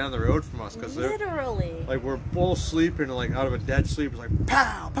robbed right down the road from us because Literally. like we're both sleeping, like out of a dead sleep. It's like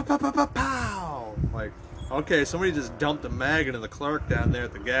pow, pow, pow, pow, pow, pow. Like, okay, somebody just dumped a mag into the Clark down there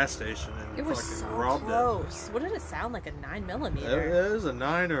at the gas station and It was fucking so robbed close. What did it sound like? A 9mm? It was a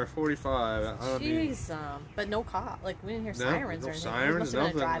 9 or a 45. I don't need Jeez, but no cop. Like we didn't hear No, sirens no or anything. sirens, it must have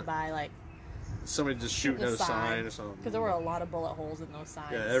been a nothing. drive-by, like somebody just shooting at a sign or something. Because there were a lot of bullet holes in those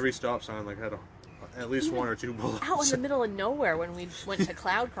signs. Yeah, every stop sign like had at least Even one or two bullets. out in the middle of nowhere when we went to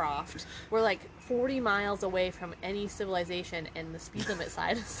Cloudcroft. We're like 40 miles away from any civilization, and the speed limit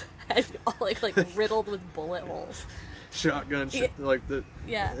sign is all like riddled with bullet holes. Shotgun, like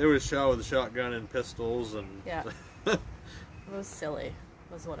Yeah. It was shot with a shotgun and pistols and. Yeah. It was silly,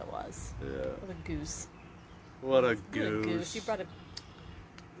 was what it was. Yeah. What a goose. What a What a goose. goose. You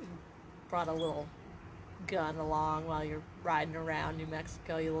brought a little gun along while you're riding around New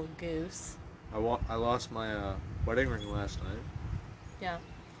Mexico, you little goose. I lost my wedding ring last night. Yeah.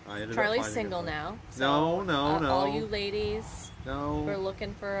 I ended up Charlie's finding single it. now. No, no. All you ladies who are No.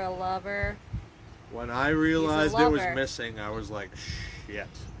 looking for a lover. When I realized it was lover. missing, I was like, shit.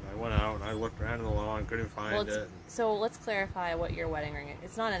 I went out and I looked around in the lawn, couldn't find Well, it. so let's clarify what your wedding ring is.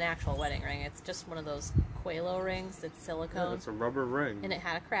 It's not an actual wedding ring. It's just one of those Quelo rings that's Yeah, silicone. it's a rubber ring. And it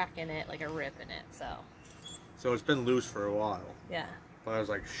had a crack in it, like a rip in it, so. So it's been loose for a while. Yeah. But I was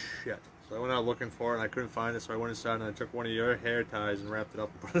like, shit. So I went out looking for it and I couldn't find it, so I went inside and I took one of your hair ties and wrapped it up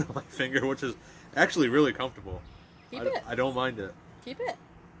and put it on my finger, which is actually really comfortable. Keep it. I don't mind it. Keep it.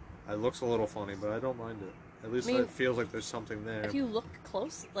 It looks a little funny, but I don't mind it. At least I mean, it feels like there's something there. If you look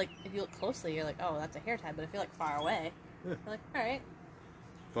close, if you look closely, you're like, oh, that's a hair tie. But if you're far away, Yeah. you're like, all right,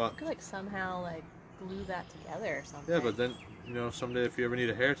 But you could somehow glue that together or something. yeah, but then someday if you ever need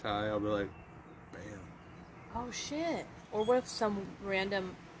a hair tie, I'll be like, bam. Oh shit! Or what if some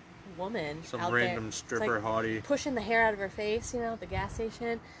random woman Some out random there, stripper hottie. pushing the hair out of her face, at the gas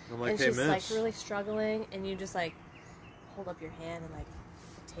station, I'm like, and hey, she's miss. really struggling, and you just hold up your hand and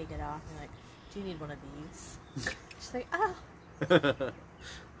take it off, and do you need one of these? She's like, oh,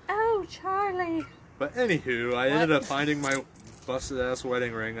 oh, Charlie. But anywho, I ended up finding my busted ass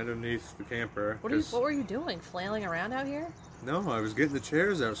wedding ring underneath the camper. What were you doing? Flailing around out here? No, I was getting the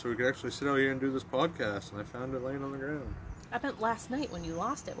chairs out so we could actually sit out here and do this podcast, and I found it laying on the ground. I meant last night when you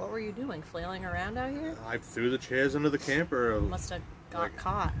lost it. What were you doing? Flailing around out here? I threw the chairs under the camper. Must have got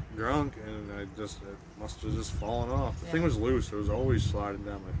caught. Drunk, and it must have just fallen off. The Yeah. thing was loose. It was always sliding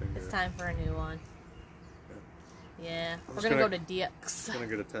down my finger. It's time for a new one. Yeah, we're just gonna go gonna- to Dick's. I'm gonna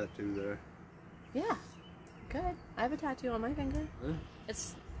get a tattoo there. Yeah, good. I have a tattoo on my finger. Yeah.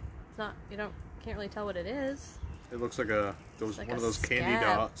 It's not. Can't really tell what it is. It looks like like one a of those candy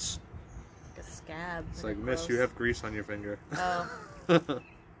scab. dots. Like a scab. It's Really like, miss, you gross. have grease on your finger. Oh,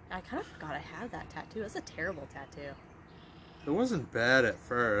 I kind of forgot I had that tattoo. That's a terrible tattoo. It wasn't bad at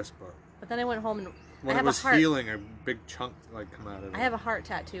first, but But then I went home and when I it have was a heart. healing, a big chunk come out of it. I have a heart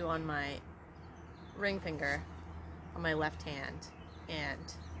tattoo on my ring finger, on my left hand,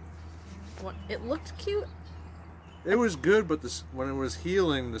 and it looked cute. It was good, but when it was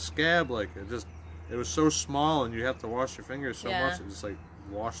healing, the scab, it was so small, and you have to wash your fingers so Yeah. much, it just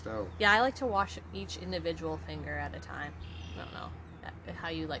washed out. Yeah, I like to wash each individual finger at a time. I don't know how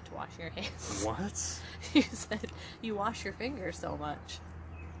you like to wash your hands. What? You said you wash your fingers so much.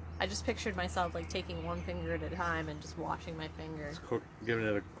 I just pictured myself taking one finger at a time and just washing my fingers. Giving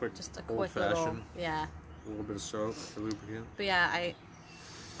it a quick, Just a old quick little, fashioned, yeah. a little bit of soap for lubricant. But yeah,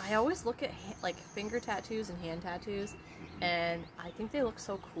 I always look at finger tattoos and hand tattoos, and I think they look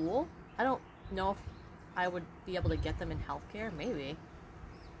so cool. I don't know if I would be able to get them in healthcare, maybe.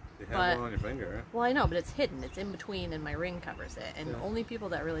 You have But- one on your finger. Well, I know, but it's hidden. It's in between, and my ring covers it. And Yeah. only people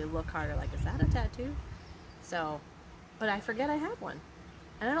that really look hard are like, is that a tattoo? So, but I forget I have one.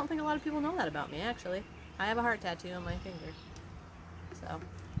 And I don't think a lot of people know that about me, actually. I have a heart tattoo on my finger. So,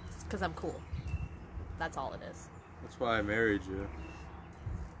 it's because I'm cool. That's all it is. That's why I married you.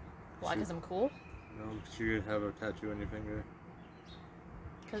 Why? Because I'm cool? Because you have a tattoo on your finger.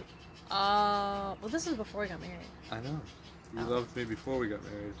 Well, this is before we got married. I know. You Oh. loved me before we got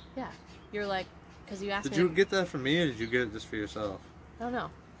married. Yeah. You're like, because you asked Did me. you get that from me, or did you get it just for yourself? I don't know.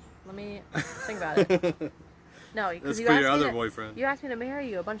 Let me think about it. No, because That's you for asked your me other to, boyfriend. You asked me to marry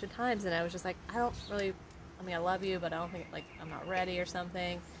you a bunch of times, and I was just like, I don't really. I mean, I love you, but I don't think I'm not ready or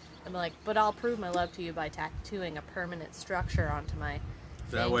something. I'm like, but I'll prove my love to you by tattooing a permanent structure onto my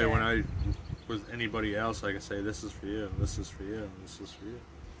That way, when I with anybody else, I can say, "This is for you. This is for you. This is for you."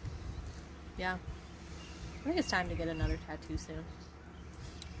 Yeah. I think it's time to get another tattoo soon.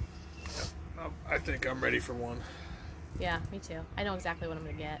 I think I'm ready for one. Yeah, me too. I know exactly what I'm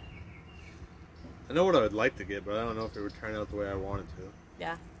gonna get. I know what I would like to get, but I don't know if it would turn out the way I want it to.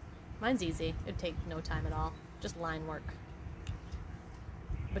 Yeah. Mine's easy. It'd take no time at all. Just line work.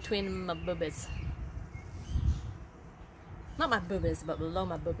 Between my boobies. Not my boobies, but below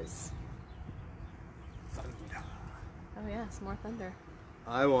my boobies. Thunder. Oh yeah, some more thunder.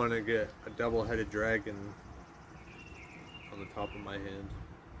 I want to get a double-headed dragon on the top of my hand.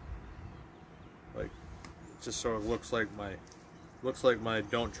 Like, it just sort of looks like my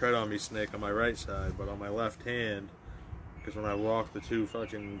 "Don't Tread on Me" snake on my right side, but on my left hand, because when I walk the two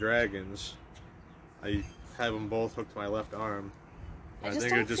fucking dragons, I have them both hooked to my left arm. I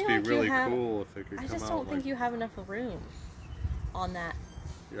think it'd just be really cool if it could come out. I just don't think you have enough room on that.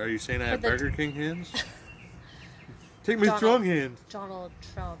 Are you saying I have Burger King hands? Take my strong hand. Donald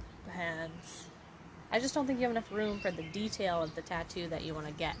Trump hands. I just don't think you have enough room for the detail of the tattoo that you want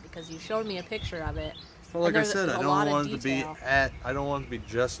to get, because you showed me a picture of it. Well, like I said, I don't want it to be I don't want it to be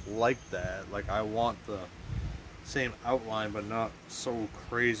just like that. Like, I want the same outline, but not so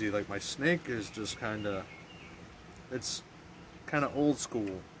crazy. Like, my snake is just it's kind of old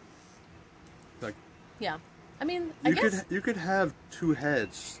school. Like, yeah. I mean, you could have two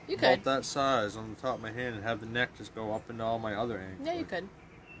heads about that size on the top of my hand and have the neck just go up into all my other ankles. Yeah, you could.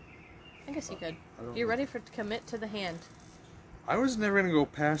 I guess you could. You're ready to commit to the hand. I was never going to go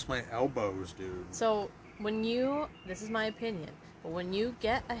past my elbows, dude. So, this is my opinion, but when you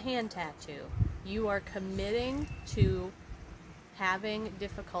get a hand tattoo, you are committing to having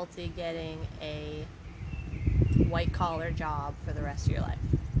difficulty getting a white-collar job for the rest of your life.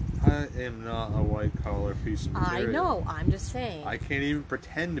 I am not a white-collar piece of material. I know, I'm just saying. I can't even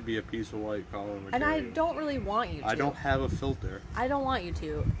pretend to be a piece of white-collar material. And I don't really want you to. I don't have a filter. I don't want you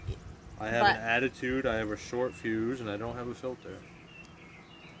to. I have an attitude, I have a short fuse, and I don't have a filter.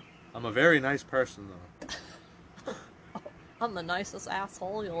 I'm a very nice person, though. I'm the nicest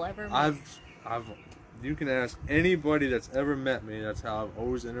asshole you'll ever meet. You can ask anybody that's ever met me, that's how I've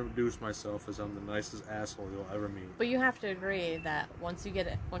always introduced myself, as I'm the nicest asshole you'll ever meet. But you have to agree that once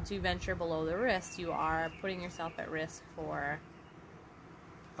you venture below the wrist, you are putting yourself at risk for...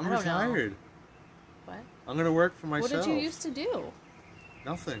 I'm retired. What? I'm going to work for myself. What did you used to do?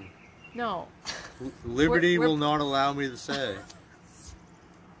 Nothing. No. Liberty will not allow me to say.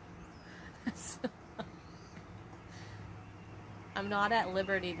 I'm not at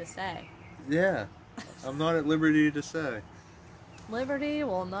liberty to say. Yeah. I'm not at liberty to say. Liberty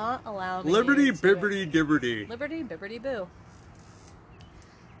will not allow me Liberty, to... bibbity, dibberty. Liberty, bibbity, boo.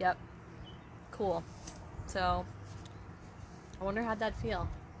 Yep. Cool. So, I wonder how'd that feel.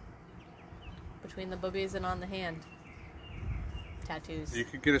 Between the boobies and on the hand. Tattoos. You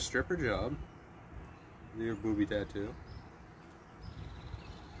could get a stripper job. Do your booby tattoo.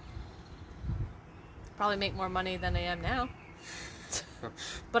 Probably make more money than I am now.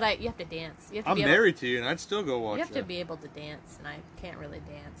 But you have to dance. I'm married to you, and I'd still go watch. You have to be able to dance, and I can't really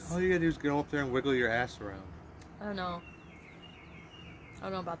dance. All you gotta do is go up there and wiggle your ass around. I don't know. I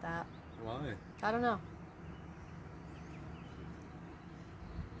don't know about that. Why? I don't know.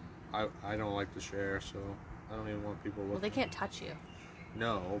 I don't like to share, so I don't even want people looking. Well, they can't touch you.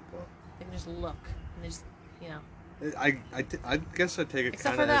 No, but they can just look, and they just, you know. I guess I take it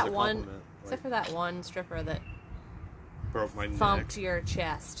except kind for of that as a one, compliment. except for that one stripper that broke my thumped neck. your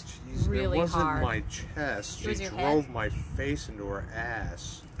chest. Jeez, really it wasn't hard. my chest. She drove my face into her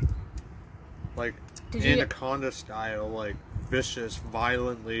ass. Like anaconda style, like vicious,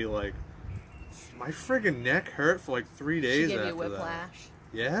 violently, like my friggin' neck hurt for like 3 days she gave after you whiplash.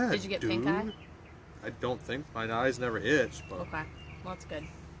 That. Yeah. Did you get pink eye? I don't think my eyes never itched, but okay, well that's good.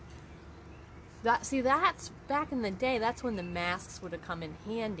 That's back in the day. That's when the masks would have come in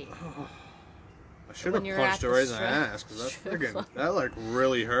handy. I should have punched her right in the ass, because that like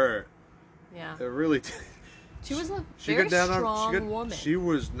really hurt. Yeah. It really did. She was a very strong woman. She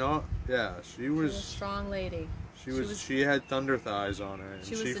was not. Yeah, she was a strong lady. She had thunder thighs on her. And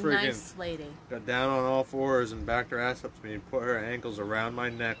she was a nice lady. Got down on all fours and backed her ass up to me and put her ankles around my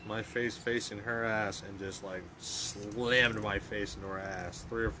neck, my face facing her ass, and just like slammed my face into her ass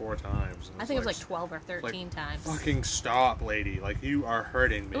 3 or 4 times. I think it was like 12 or 13 times. Fucking stop, lady. Like, you are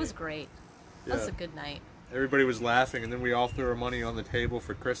hurting me. It was great. That was a good night. Everybody was laughing, and then we all threw our money on the table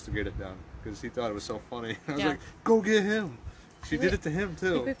for Chris to get it done, because he thought it was so funny. I was like, go get him. She did it to him, too.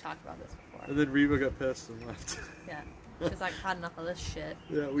 I think we've talked about this before. And then Reba got pissed and left. Yeah. She's like, had enough of this shit.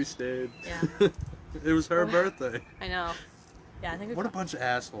 Yeah, we stayed. Yeah. It was her birthday. I know. Yeah, I think What a bunch of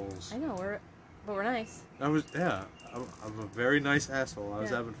assholes. I know, but we're nice. I'm a very nice asshole. I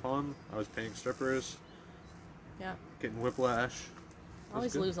was Yeah. having fun. I was paying strippers, Yeah. getting whiplash. I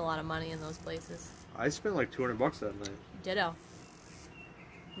always good. lose a lot of money in those places. I spent like $200 that night. Ditto.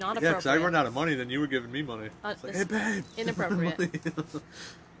 Not Yeah, appropriate. because I run out of money, then you were giving me money. It's like, hey, babe. Inappropriate. money.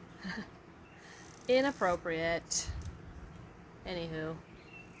 Inappropriate. Anywho.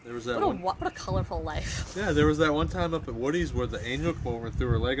 There was that What a colorful life. Yeah, there was that one time up at Woody's where the angel came over and threw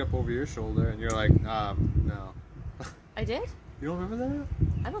her leg up over your shoulder, and you're like, no. I did? You don't remember that?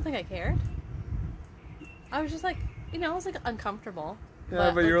 I don't think I cared. I was just like, I was like uncomfortable.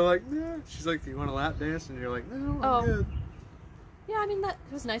 Yeah, but you were like, yeah. She's like, you want a lap dance? And you're like, no, I'm good. Yeah, I mean, that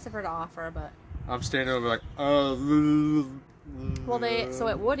it was nice of her to offer, but... I'm standing over like, Well, so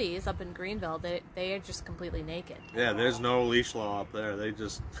at Woody's up in Greenville, they are just completely naked. Yeah, there's no leash law up there. They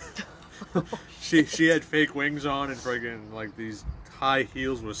just... she had fake wings on and friggin' like these high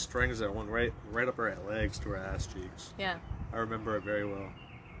heels with strings that went right up her legs to her ass cheeks. Yeah. I remember it very well.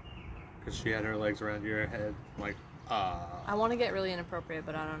 Because she had her legs around your head, like, I want to get really inappropriate,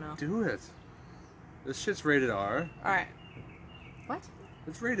 but I don't know. Do it. This shit's rated R. Alright. What?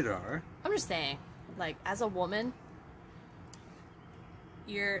 It's rated R. I'm just saying, like, as a woman,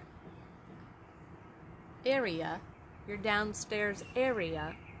 your downstairs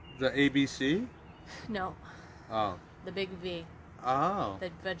area... The ABC? No. Oh. The big V. Oh. The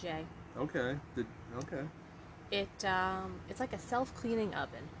vajay. Okay. Okay. It's like a self-cleaning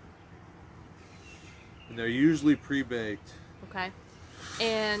oven. And they're usually pre-baked. Okay?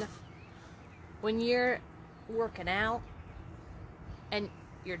 And when you're working out and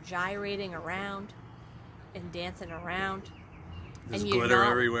you're gyrating around and dancing around There's and you're glitter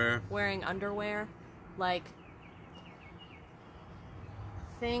not everywhere. wearing underwear, like,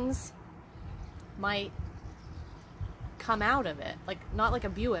 things might come out of it. Like, not like a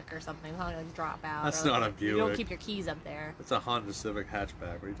Buick or something. It's not like drop out. That's or not like, a Buick. You don't keep your keys up there. It's a Honda Civic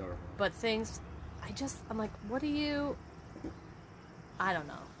hatchback. What are you talking about? But things, I'm like, what do you... I don't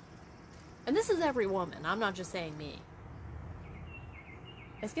know. And this is every woman. I'm not just saying me.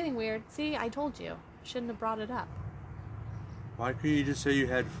 It's getting weird. See, I told you. Shouldn't have brought it up. Why couldn't you just say you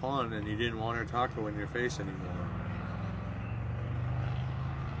had fun and you didn't want her taco in your face anymore?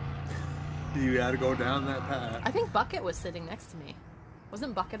 You had to go down that path. I think Bucket was sitting next to me.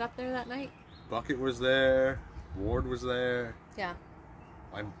 Wasn't Bucket up there that night? Bucket was there. Ward was there. Yeah.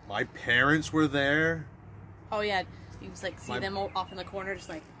 My parents were there. Oh, yeah. You just, like, see them off in the corner, just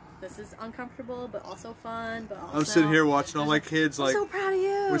like, this is uncomfortable, but also fun, but also... I'm sitting here watching all my kids, I'm like... so proud of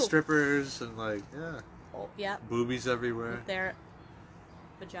you! With strippers and, like, yeah. Yeah. Boobies everywhere. With their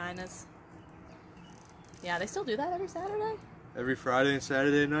vaginas. Yeah, they still do that every Saturday? Every Friday and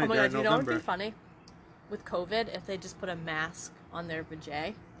Saturday night. Oh my god, during you know what November. would be funny? With COVID, if they just put a mask on their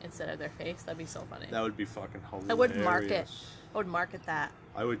vajay instead of their face, that'd be so funny. That would be fucking hilarious. I would market. I would market that.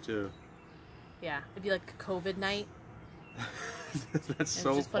 I would too. Yeah, it'd be like a COVID night. That's and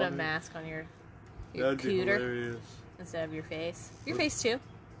so just funny. put a mask on your That'd be cooter hilarious. instead of your face. Your face too,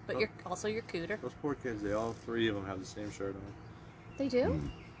 but you're also your cooter. Those poor kids, all three of them have the same shirt on. They do?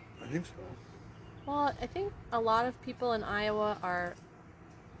 I think so. Well, I think a lot of people in Iowa are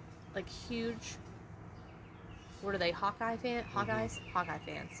like huge. What are they? Hawkeye fans? Hawkeyes? Hawkeye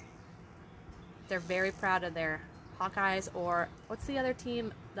fans. They're very proud of their Hawkeyes, or what's the other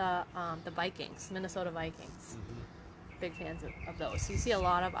team? The Vikings, Minnesota Vikings. Big fans of those. So you see a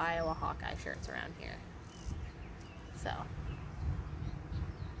lot of Iowa Hawkeye shirts around here. So.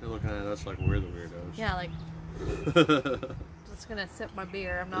 They're looking at us like we're the weirdos. Yeah, like. Just gonna sip my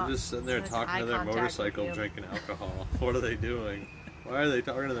beer. I'm not. They're just sitting there gonna talking to their eye contact motorcycle, with you. drinking alcohol. What are they doing? Why are they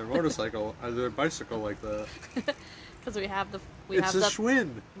talking to their motorcycle, or their bicycle like that? Because we have the It's a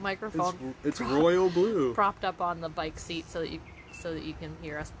Schwinn. microphone. It's royal blue. Propped up on the bike seat so that you can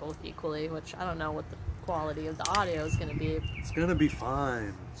hear us both equally. Which I don't know what the quality of the audio is going to be. It's gonna be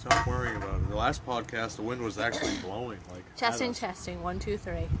fine. Stop worrying about it. The last podcast, the wind was actually blowing like. Testing, testing. 1, 2,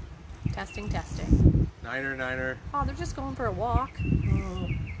 3. Testing, testing. Niner. Oh, they're just going for a walk. Oh,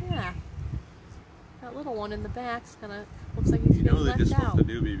 yeah. That little one in the back's kind of looks like he's You know being they left just out. left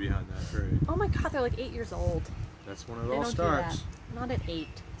the doobie behind that tree. Oh my god, they're like 8 years old. That's when it They all don't starts. do that. Not at 8.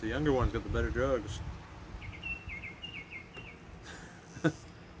 The younger ones got the better drugs.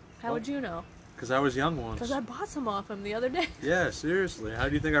 How would you know? Because I was young once. Because I bought some off him the other day. Yeah, seriously. How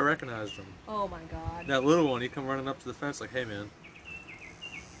do you think I recognized him? Oh my god. That little one, he come running up to the fence like, hey man,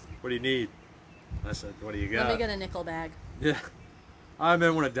 what do you need? I said, what do you got? Let me get a nickel bag. Yeah. I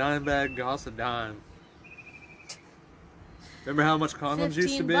remember when a dime bag cost a dime. Remember how much condoms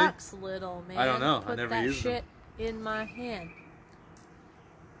used to be? $15, little man. I don't know. I Put never that used them. shit in my hand.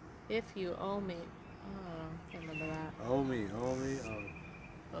 If you owe me. Oh, can't remember that. Oh me, oh me, oh.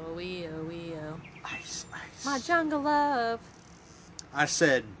 Oh, oh. Ice, ice. My jungle love. I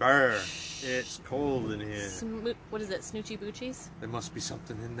said burr. It's cold in here. What is it? Snoochie Boochies? There must be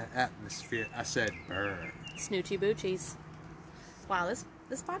something in the atmosphere. I said burr. Snoochie Boochies. Wow, this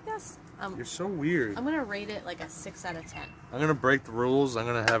podcast. You're so weird. I'm gonna rate it like a 6 out of 10. I'm gonna break the rules. I'm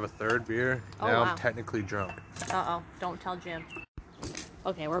gonna have a third beer. Oh, now wow. I'm technically drunk. Uh-oh, don't tell Jim.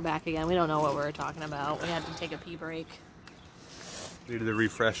 Okay, we're back again. We don't know what we were talking about. We had to take a pee break. Needed a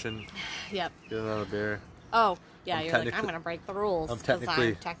refreshing. Yep. Get another beer. Oh, yeah, I'm you're like, I'm going to break the rules. I'm Because technically-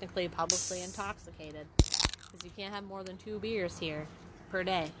 I'm technically publicly intoxicated. Because you can't have more than 2 beers here per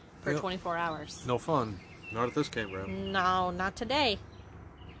day for Yep. 24 hours. No fun. Not at this campground. No, not today.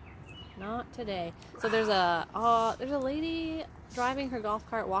 Not today. So there's a lady driving her golf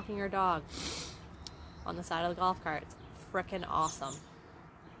cart, walking her dog on the side of the golf cart. It's frickin' awesome.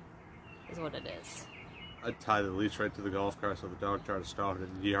 Is what it is. I'd tie the leash right to the golf cart so the dog tried to stop it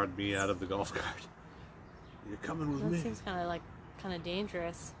and yard me out of the golf cart. You're coming with That me. seems kind of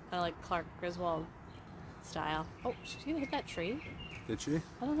dangerous. Kind of like Clark Griswold style. Oh, she's gonna hit that tree? Did she?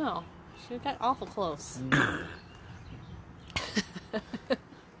 I don't know. She got awful close.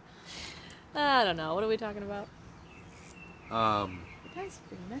 I don't know. What are we talking about? The guy's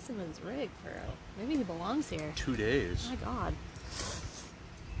been messing with his rig for maybe he belongs here. 2 days. Oh my god.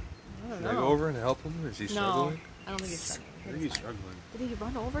 I don't Should I know. go over and help him? Is he No, struggling? I don't think he's struggling. I think he's struggling. Did he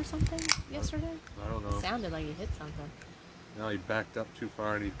run over something yesterday? I don't know. It sounded like he hit something. No, he backed up too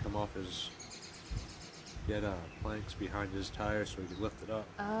far and he'd come off his... He had planks behind his tire so he could lift it up.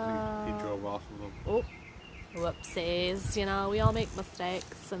 And he drove off of them. Oh, whoopsies. You know, we all make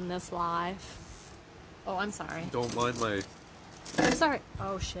mistakes in this life. Oh, I'm sorry. Don't mind my... I'm sorry.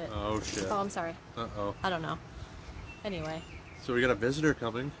 Oh, shit. Oh, shit. Oh, I'm sorry. Uh-oh. I don't know. Anyway. So we got a visitor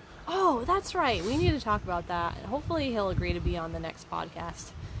coming. Oh, that's right. We need to talk about that. Hopefully he'll agree to be on the next podcast.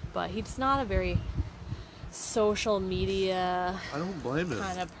 But he's not a very social media I don't blame him.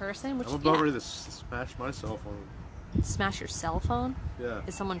 kind of person. Which, I'm about yeah. ready to smash my cell phone. Smash your cell phone? Yeah.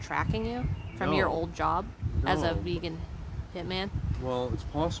 Is someone tracking you from No. your old job as a No. vegan hitman? Well, it's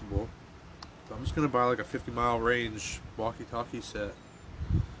possible. I'm just going to buy like a 50-mile range walkie-talkie set.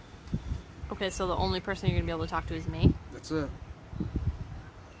 Okay, so the only person you're going to be able to talk to is me? That's it.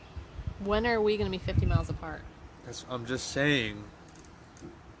 When are we going to be 50 miles apart? I'm just saying.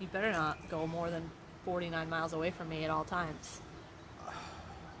 You better not go more than 49 miles away from me at all times.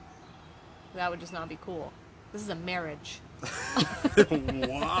 That would just not be cool. This is a marriage.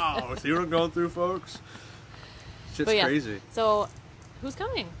 Wow. See what I'm going through, folks? Shit's But yeah, crazy. So, who's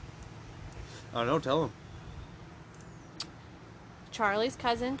coming? I don't know. Tell him. Charlie's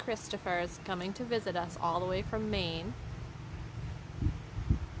cousin Christopher is coming to visit us all the way from Maine.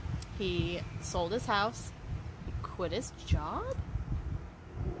 He sold his house, he quit his job,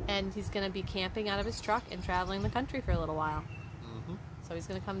 and he's going to be camping out of his truck and traveling the country for a little while. Mm-hmm. So he's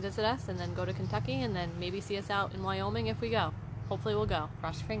going to come visit us and then go to Kentucky and then maybe see us out in Wyoming if we go. Hopefully we'll go.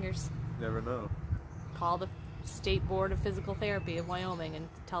 Cross your fingers. Never know. Call the State Board of Physical Therapy of Wyoming and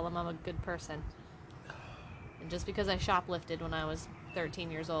tell them I'm a good person. And just because I shoplifted when I was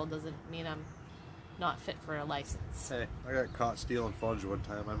 13 years old doesn't mean I'm not fit for a license. Hey, I got caught stealing fudge one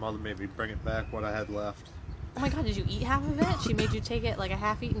time. My mother made me bring it back what I had left. Oh my god, did you eat half of it? She made you take it like a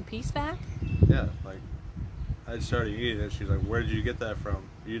half-eaten piece back? Yeah, like, I started eating it. She's like, where did you get that from?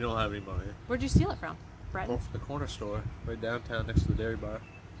 You don't have any money. Where'd you steal it from? Oh, Breton? from the corner store, right downtown next to the dairy bar.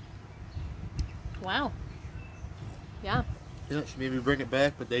 Wow. Yeah. Yeah, she made me bring it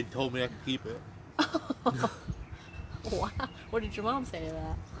back, but they told me I could keep it. Wow. What did your mom say to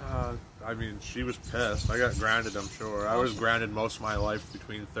that? I mean, she was pissed. I got grounded, I'm sure. I was grounded most of my life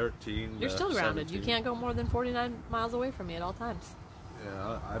between 13 You're to still grounded. 17. You can't go more than 49 miles away from me at all times.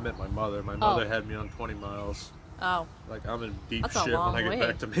 Yeah, I met my mother. My mother had me on 20 miles. Oh. Like, I'm in deep That's a shit long when I get way.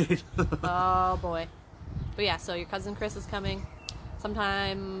 back to Maine. Oh boy. But yeah, so your cousin Chris is coming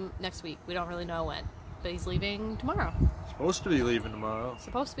sometime next week. We don't really know when. But he's leaving tomorrow. Supposed to be leaving tomorrow.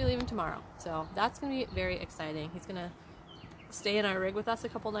 Supposed to be leaving tomorrow. So that's going to be very exciting. He's going to stay in our rig with us a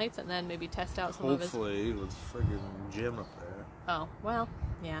couple nights and then maybe test out some of his... Hopefully, with friggin' Jim up there. Oh, well,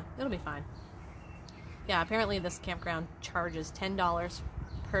 yeah, it'll be fine. Yeah, apparently this campground charges $10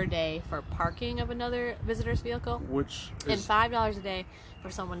 per day for parking of another visitor's vehicle Which and is, $5 a day for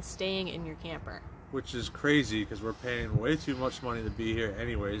someone staying in your camper. which is crazy because we're paying way too much money to be here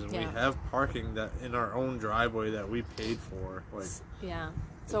anyways, and Yeah. we have parking that in our own driveway that we paid for. Like, Yeah.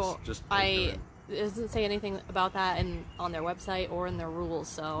 So it's just I ignorant. it doesn't say anything about that on their website or in their rules,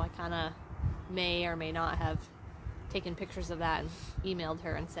 so I kind of may or may not have taken pictures of that and emailed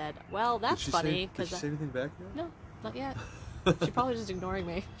her and said, well, that's funny. Did she say anything back yet? No, not yet. She probably just ignoring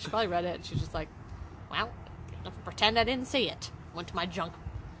me. She probably read it and she's just like, well, pretend I didn't see it. Went to my junk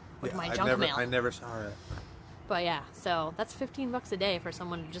mail. I never saw it. But yeah, so that's $15 a day for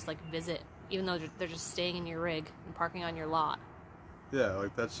someone to just like visit, even though they're just staying in your rig and parking on your lot. Yeah,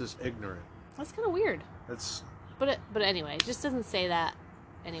 like that's just ignorant. That's kind of weird. That's. But anyway, it just doesn't say that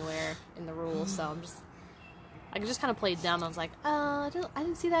anywhere in the rules. So I just kind of played dumb. I was like, I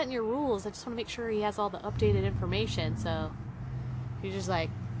didn't see that in your rules. I just want to make sure he has all the updated information. So you just like,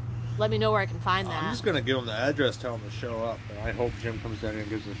 let me know where I can find that. I'm just gonna give him the address, tell him to show up, and I hope Jim comes down here and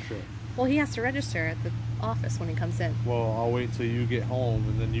gives us shit. Well, he has to register at the office when he comes in. Well, I'll wait till you get home,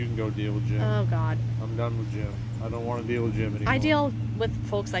 and then you can go deal with Jim. Oh, God. I'm done with Jim. I don't want to deal with Jim anymore. I deal with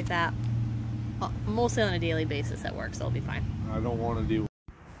folks like that mostly on a daily basis at work, so it'll be fine. I don't want to deal with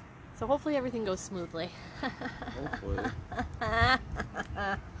So hopefully everything goes smoothly. Hopefully.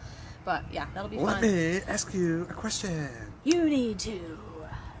 But, yeah, that'll be fun. Let me ask you a question. You need to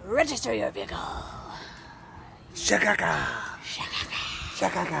register your vehicle. Shakaka!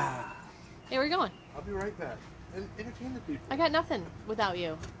 Shakaka! Hey, where are you going? I'll be right back. And entertain the people. I got nothing without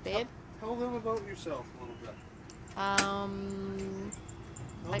you, babe. Tell them about yourself a little bit. Tell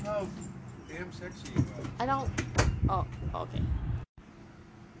them how damn sexy you are. I don't... Oh, okay.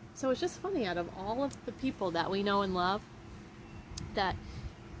 So it's just funny, out of all of the people that we know and love, that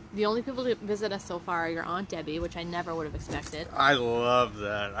the only people to visit us so far are your Aunt Debbie, which I never would have expected. I love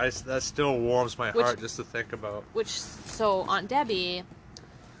that. That still warms my heart just to think about. So Aunt Debbie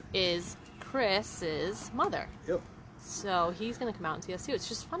is Chris's mother. Yep. So he's gonna come out and see us too. It's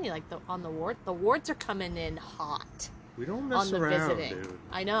just funny, like the wards are coming in hot. We don't mess around, dude.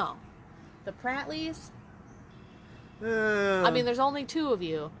 I know. The Prattleys. Yeah. I mean, there's only 2 of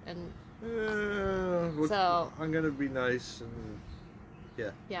you, and so I'm gonna be nice and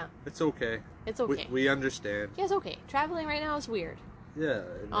yeah, it's okay. it's okay. We understand. Yeah, it's okay. Traveling right now is weird. Yeah,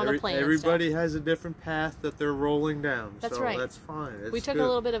 On a plane and everybody has a different path that they're rolling down. That's so right. That's fine. It's We took good. a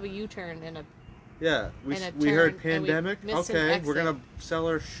little bit of a U-turn and we and a we heard turn, and we pandemic. missed an Okay, exit. we're gonna sell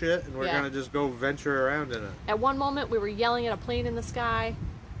our shit and we're Yeah. gonna just go venture around in it. at one moment we were yelling at a plane in the sky,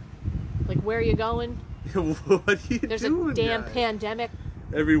 like, "Where are you going? What are you There's doing, a damn guys? pandemic.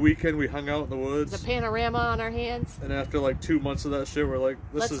 Every weekend we hung out in the woods. There's a panorama on our hands. And after like 2 months of that shit, we're like,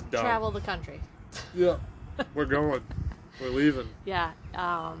 this is Let's dumb. travel the country." Yeah, we're going. We're leaving. Yeah.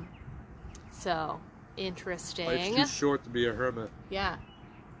 So interesting. Life's too short to be a hermit. Yeah.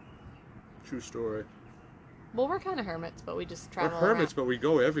 True story. Well, we're kind of hermits, but we just We're travel hermits, around. but we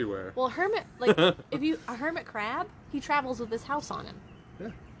go everywhere. Well, hermit, like, a hermit crab, he travels with his house on him.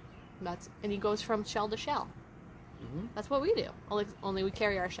 Yeah. And he goes from shell to shell. Mm-hmm. That's what we do. Only we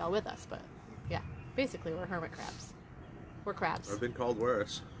carry our shell with us, but yeah, basically we're hermit crabs. We're crabs. I've been called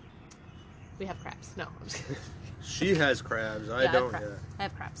worse. We have crabs. No, I'm just kidding. She has crabs. I Yeah, don't have yet. I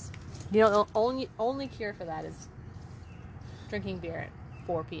have crabs. You know, the only cure for that is drinking beer at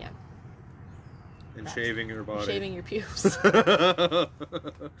 4 p.m. And shaving your body. Shaving your pubes.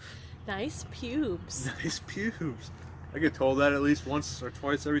 Nice pubes. Nice pubes. I get told that at least once or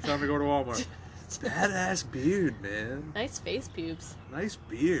twice every time I go to Walmart. Badass beard, man. Nice face pubes. Nice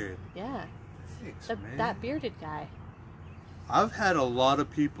beard. Yeah. Thanks, man. That bearded guy. I've had a lot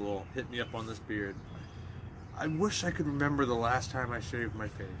of people hit me up on this beard. I wish I could remember the last time I shaved my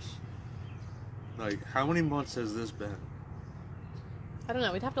face. Like, how many months has this been? I don't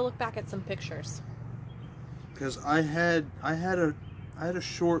know. We'd have to look back at some pictures. Because I had a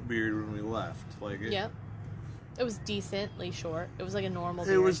short beard when we left. Like, Yep. It was decently short. It was like a normal it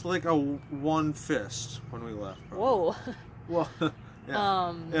beard. was like a one fist when we left. Probably. Whoa. Well,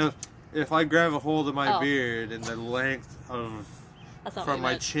 yeah. If I grab a hold of my Oh. beard and the length of That's not what from you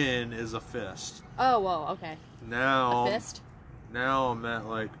my meant. chin is a fist. Oh, whoa. Okay. Now, A fist? Now I'm at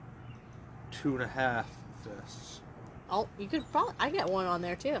like 2.5 fists. Oh, you could probably... I get one on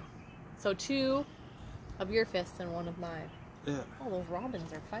there, too. So 2 of your fists and 1 of mine. Yeah. Oh, those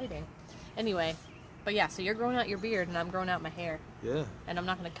robins are fighting. Anyway, but yeah, so you're growing out your beard and I'm growing out my hair. Yeah. And I'm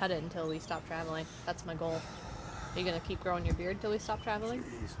not going to cut it until we stop traveling. That's my goal. Are you going to keep growing your beard until we stop traveling?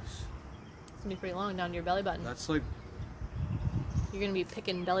 Jesus. It's going to be pretty long down to your belly button. That's like, You're going to be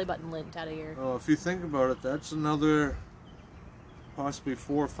picking belly button lint out of your... well, if you think about it, that's another possibly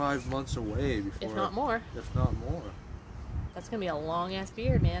 4 or 5 months away before. If not more. If not more. That's going to be a long-ass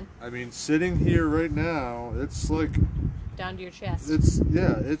beard, man. I mean, sitting here right now, it's like, Down to your chest.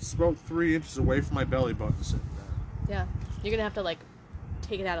 it's about 3 inches away from my belly button sitting down. Yeah. You're going to have to, like,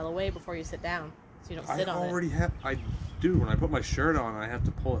 take it out of the way before you sit down. So you don't sit on it. I dude, when I put my shirt on, I have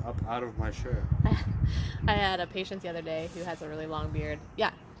to pull it up out of my shirt. I had a patient the other day who has a really long beard.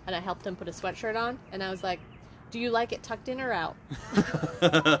 Yeah, and I helped him put a sweatshirt on, and I was like, "Do you like it tucked in or out?"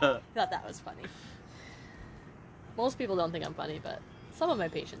 I thought that was funny. Most people don't think I'm funny, but some of my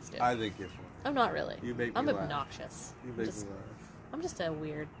patients do. I think you're funny. I'm not really. You make me I'm laugh. obnoxious. You make me laugh. I'm just a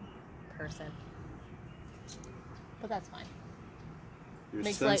weird person. But that's fine. You're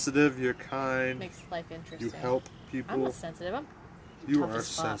Makes sensitive, you're kind, Makes life interesting. you help people. I'm not sensitive. I'm You tough are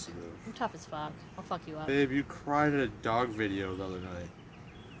as fuck. sensitive. I'm tough as fuck. I'll fuck you up. Babe, you cried at a dog video the other night.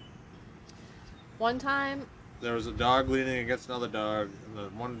 One time, There was a dog leaning against another dog, and the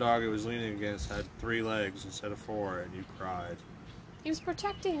one dog it was leaning against had 3 legs instead of 4, and you cried. he was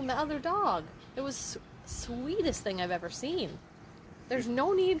protecting the other dog. It was sweetest thing I've ever seen. There's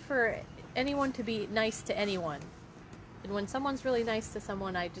no need for anyone to be nice to anyone. And when someone's really nice to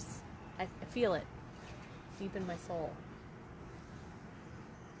someone, I feel it deep in my soul.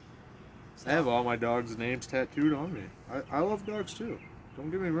 So, I have all my dogs' names tattooed on me. I love dogs too.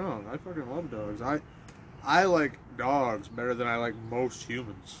 Don't get me wrong. I fucking love dogs. I like dogs better than I like most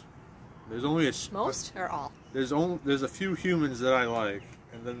humans. There's only most or all? There's a few humans that I like,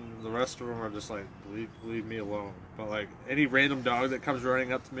 and then the rest of them are just like leave me alone. But like any random dog that comes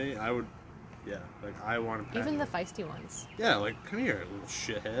running up to me, I would, yeah, like I want to pet Even it. the feisty ones. Yeah, like come here, little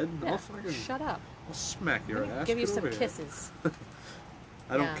shithead. Yeah, I'll fucking shut up. I'll smack your Let me ass. give you Get some over here. kisses.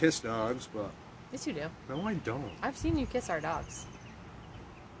 I don't Yeah. kiss dogs, but Yes, you do. no, I don't. I've seen you kiss our dogs.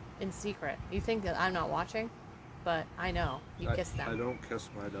 In secret. You think that I'm not watching? But I know. You kiss them. I don't kiss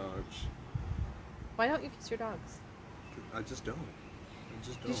my dogs. Why don't you kiss your dogs? I just don't. I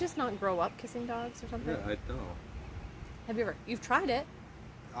just Did don't. you just not grow up kissing dogs or something? Yeah, I don't. Have you ever? You've tried it.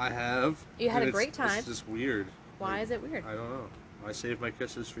 I have. You had and a great time. It's just weird. Why Like, is it weird? I don't know. I save my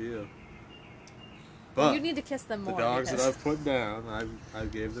kisses for you. Well, But you need to kiss them the more. dogs that because I've put down, I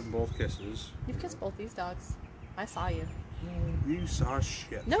gave them both kisses. You've kissed both these dogs. I saw you. You saw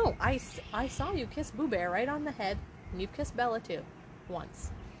shit. No, I saw you kiss Boo Bear right on the head, and you've kissed Bella too,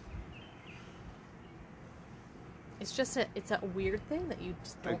 once. It's just it's a weird thing that you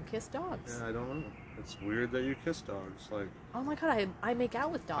just don't kiss dogs. Yeah, I don't know. It's weird that you kiss dogs. Like Oh my god, I make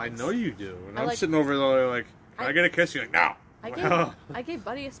out with dogs. I know you do, and I I'm like- sitting over there like, can I get a kiss? You're like, no. I gave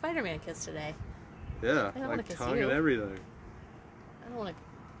Buddy a Spider-Man kiss today. Yeah, I don't wanna like kiss tongue you. and everything. I don't want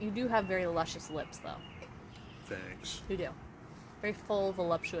to. You do have very luscious lips, though. Thanks. You do. Very full,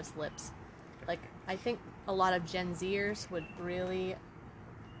 voluptuous lips. Like, I think a lot of Gen Zers would really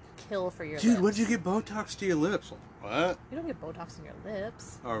kill for your lips. Dude, when'd you get Botox to your lips? What? You don't get Botox in your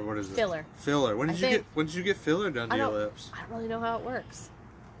lips. Or what is it? Filler. Filler. When I did you think- get? When did you get filler done to I your don't- lips? I don't really know how it works.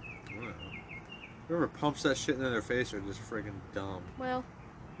 I don't know. Whoever pumps that shit into their face are just friggin' dumb. Well,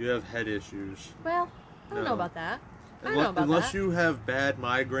 You have head issues. I don't know No. about that. I don't know about Unless that. you have bad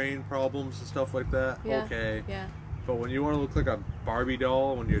migraine problems and stuff like that, Yeah. okay. Yeah. But when you want to look like a Barbie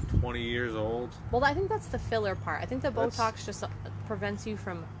doll when you're 20 years old, Well, I think that's the filler part. I think the That's- Botox just prevents you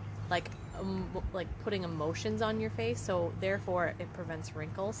from, like putting emotions on your face, so therefore it prevents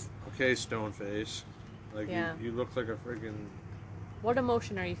wrinkles. okay, stone face. Like, Yeah. you look like a friggin'... What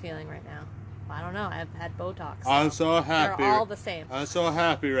emotion are you feeling right now? I don't know. I've had Botox. I'm so happy. They're all the same. I'm so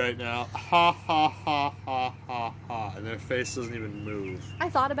happy right now. Ha ha ha ha ha ha. And their face doesn't even move. I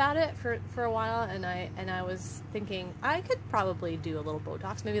thought about it for a while, and I was thinking I could probably do a little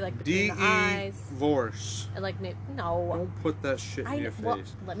Botox, maybe like between the eyes, Vorse. and like maybe no. Don't put that shit in your face. Well,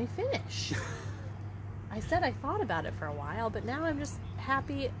 let me finish. I said I thought about it for a while, but now I'm just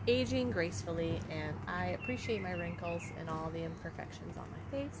happy aging gracefully, and I appreciate my wrinkles and all the imperfections on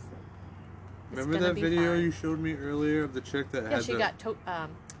my face. It's Remember gonna that be video fine. you showed me earlier of the chick that Yeah, had she the got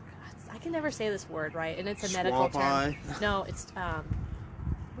I can never say this word right, and it's a medical swamp term. eye? No, it's what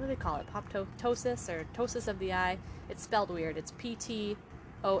do they call it? Ptosis or ptosis of the eye. It's spelled weird. It's PTOSIS,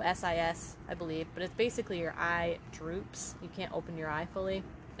 I believe, but it's basically your eye droops. You can't open your eye fully,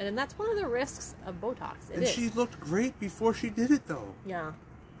 and then that's one of the risks of Botox. It And is. she looked great before she did it, though. Yeah.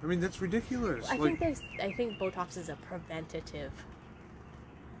 I mean, that's ridiculous. I think Botox is a preventative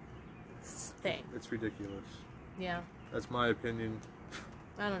thing. It's ridiculous. Yeah. That's my opinion.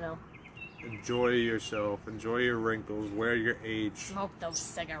 I don't know. Enjoy yourself. Enjoy your wrinkles. Wear your age. Smoke those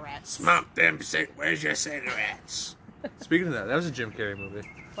cigarettes. Smoke them. Where's your cigarettes? Speaking of that was a Jim Carrey movie.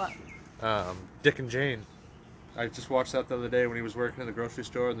 What? Dick and Jane. I just watched that the other day when he was working in the grocery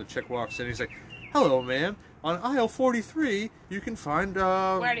store, and the chick walks in. He's like, "Hello, ma'am. On aisle 43, you can find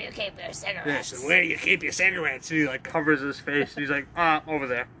Where do you keep your cigarettes? Yes, where do you keep your cigarettes?" And he like covers his face, and he's like, over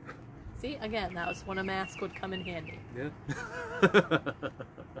there." See, again, that was when a mask would come in handy. Yeah.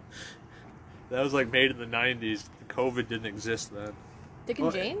 That was like made in the 90s. COVID didn't exist then. Dick and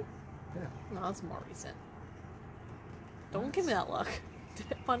Oh, Jane? Yeah. No, that's more recent. Don't give me that look.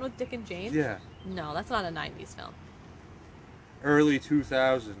 Fun with Dick and Jane? Yeah. No, that's not a 90s film. Early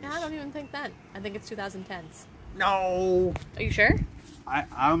 2000s. Yeah, I don't even think then. I think it's 2010s. No. Are you sure?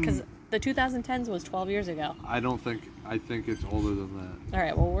 I'm. Because the 2010s was 12 years ago. I think it's older than that. All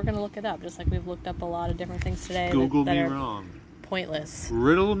right, well, we're going to look it up, just like we've looked up a lot of different things today Google that me are wrong. pointless.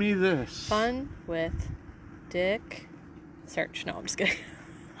 Riddle me this. Fun with Dick. Search. No, I'm just kidding.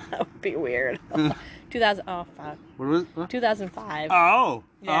 That would be weird. 2000. Oh, fuck. What was it? 2005. Oh.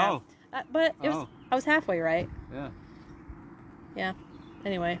 Yeah. Oh. But it was. Oh. I was halfway right. Yeah. Yeah.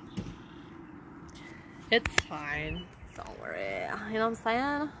 Anyway. It's fine. Don't worry. You know what I'm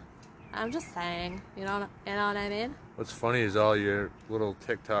saying? I'm just saying. You know what I mean? What's funny is all your little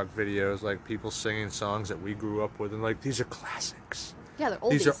TikTok videos, like people singing songs that we grew up with, and like these are classics. Yeah, they're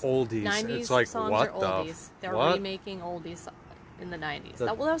oldies. These are oldies. 90s It's like, songs what are the oldies. They're what? remaking oldies in the 90s. That-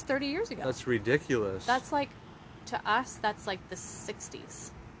 That was 30 years ago. That's ridiculous. That's like, to us, that's like the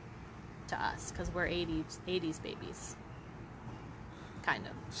 60s. To us, because we're 80s babies. Kind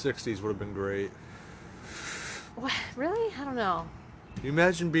of. 60s would have been great. What? Really? I don't know. Can you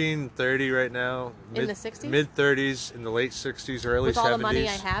imagine being 30 right now? In the 60s? Mid 30s, in the late 60s, early 70s. With all the money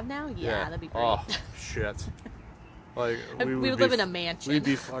I have now? Yeah, that'd be great. Oh, shit. Like, We would live in a mansion. We'd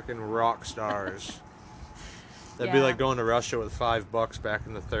be fucking rock stars. That'd be Yeah. like going to Russia with $5 back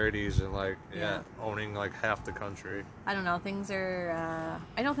in the 30s and like, Yeah. owning like half the country. I don't know. Things are.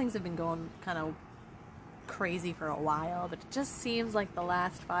 I know things have been going kind of crazy for a while, but it just seems like the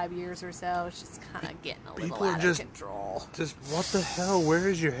last 5 years or so, it's just kind of getting a little People are out just- of control. Just, what the hell? Where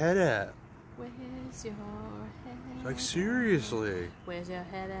is your head at? Where's your head? Like, seriously. Where's your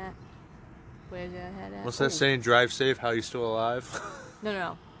head at? Where's your head at? What's that Ooh. saying? Drive safe, how you still alive?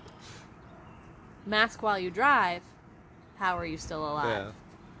 No. Mask while you drive. How are you still yeah. alive?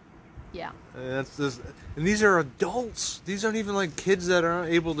 Yeah. And that's just, and these are adults. These aren't even like kids that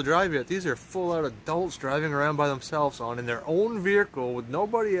aren't able to drive yet. These are full-out adults driving around by themselves in their own vehicle with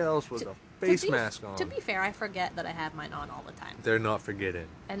nobody else with a face mask on. To be fair, I forget that I have mine on all the time. They're not forgetting.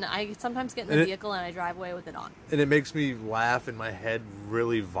 And I sometimes get in And the it- vehicle and I drive away with it on. And it makes me laugh in my head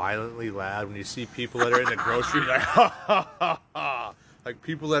really violently loud when you see people that are in the grocery like, ha ha ha ha. Like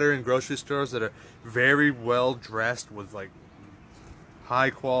people that are in grocery stores that are very well dressed with like high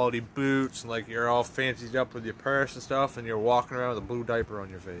quality boots and like you're all fancied up with your purse and stuff and you're walking around with a blue diaper on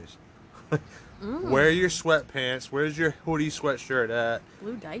your face. Wear your sweatpants. Where's your hoodie sweatshirt at?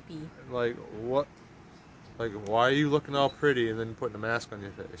 Blue diaper. Like what? Like why are you looking all pretty and then putting a mask on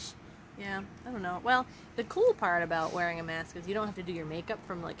your face? Yeah, I don't know. Well, the cool part about wearing a mask is you don't have to do your makeup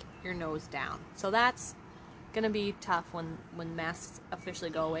from like your nose down. So that's gonna be tough when masks officially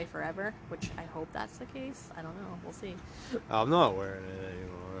go away forever, which I hope that's the case. I don't know. We'll see. I'm not wearing it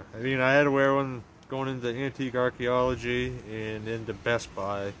anymore. I mean, I had to wear one going into antique archaeology and into Best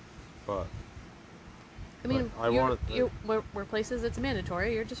Buy, but I mean, I want it- where places it's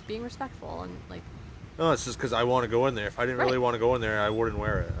mandatory, you're just being respectful and like, no, it's just because I want to go in there. If I didn't really Right. want to go in there, I wouldn't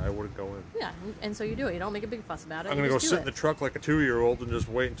wear it. I wouldn't go in. yeah, and so you do it. You don't make a big fuss about it. I'm you gonna go just do sit it. in the truck like a 2-year-old and just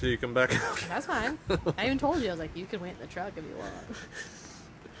wait until you come back out. That's fine. I even told you, I was like, you can wait in the truck if you want.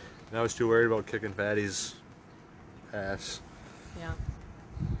 And I was too worried about kicking Patty's ass. Yeah.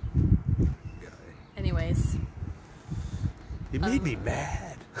 Guy. Anyways, He made me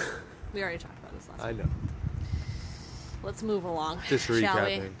mad. we already talked about this last I week. know. Let's move along. Just shall we?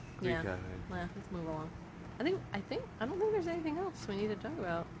 recapping. Yeah. Recapping. Yeah, let's move along. I don't think there's anything else we need to talk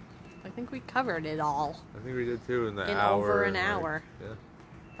about. I think we covered it all I think we did too in the in hour. over an like, hour Yeah.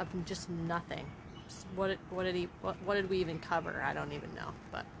 of just nothing. Just what did we even cover? I don't even know,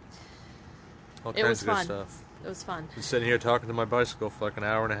 but All it kinds was of good fun. stuff. It was fun. Been sitting here talking to my bicycle for like an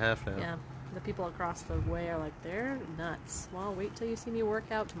hour and a half now. Yeah. The people across the way are like, they're nuts. Well, wait till you see me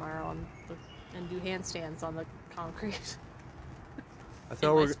work out tomorrow and do handstands on the concrete. I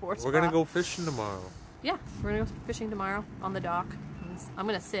thought my we're sports gonna bra. go fishing tomorrow. Yeah, we're gonna go fishing tomorrow on the dock. I'm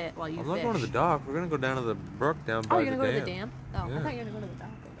gonna sit while you I'm fish. not going to the dock. We're gonna go down to the brook down by Oh, the you're dam. gonna go to the dam? Oh, Yeah. I thought you were gonna go to the dock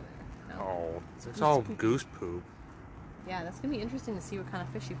over there. No. Oh, it's goose all poop. goose poop. Yeah, that's gonna be interesting to see what kind of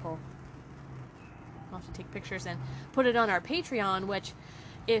fish you pull. I'll have to take pictures and put it on our Patreon, which,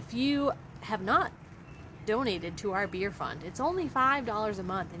 if you have not donated to our beer fund, it's only $5 a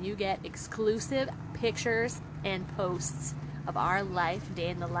month, and you get exclusive pictures and posts of our life, day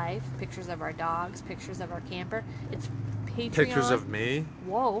in the life, pictures of our dogs, pictures of our camper. It's Patreon. Pictures of me.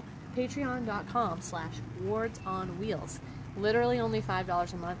 Whoa, patreon.com/wardsonwheels. Literally only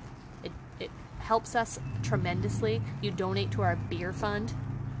 $5 a month. It helps us tremendously. You donate to our beer fund,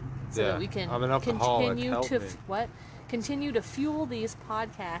 so Yeah, that we can I'm an alcoholic. continue Help to me. continue to fuel these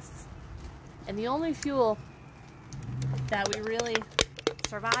podcasts. And the only fuel that we really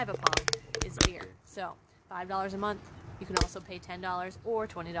survive upon is beer. So $5 a month. You can also pay $10 or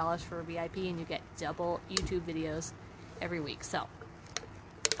 $20 for a VIP, and you get double YouTube videos every week. So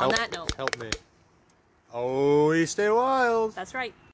on that note, help me. Oh, stay wild. that's right.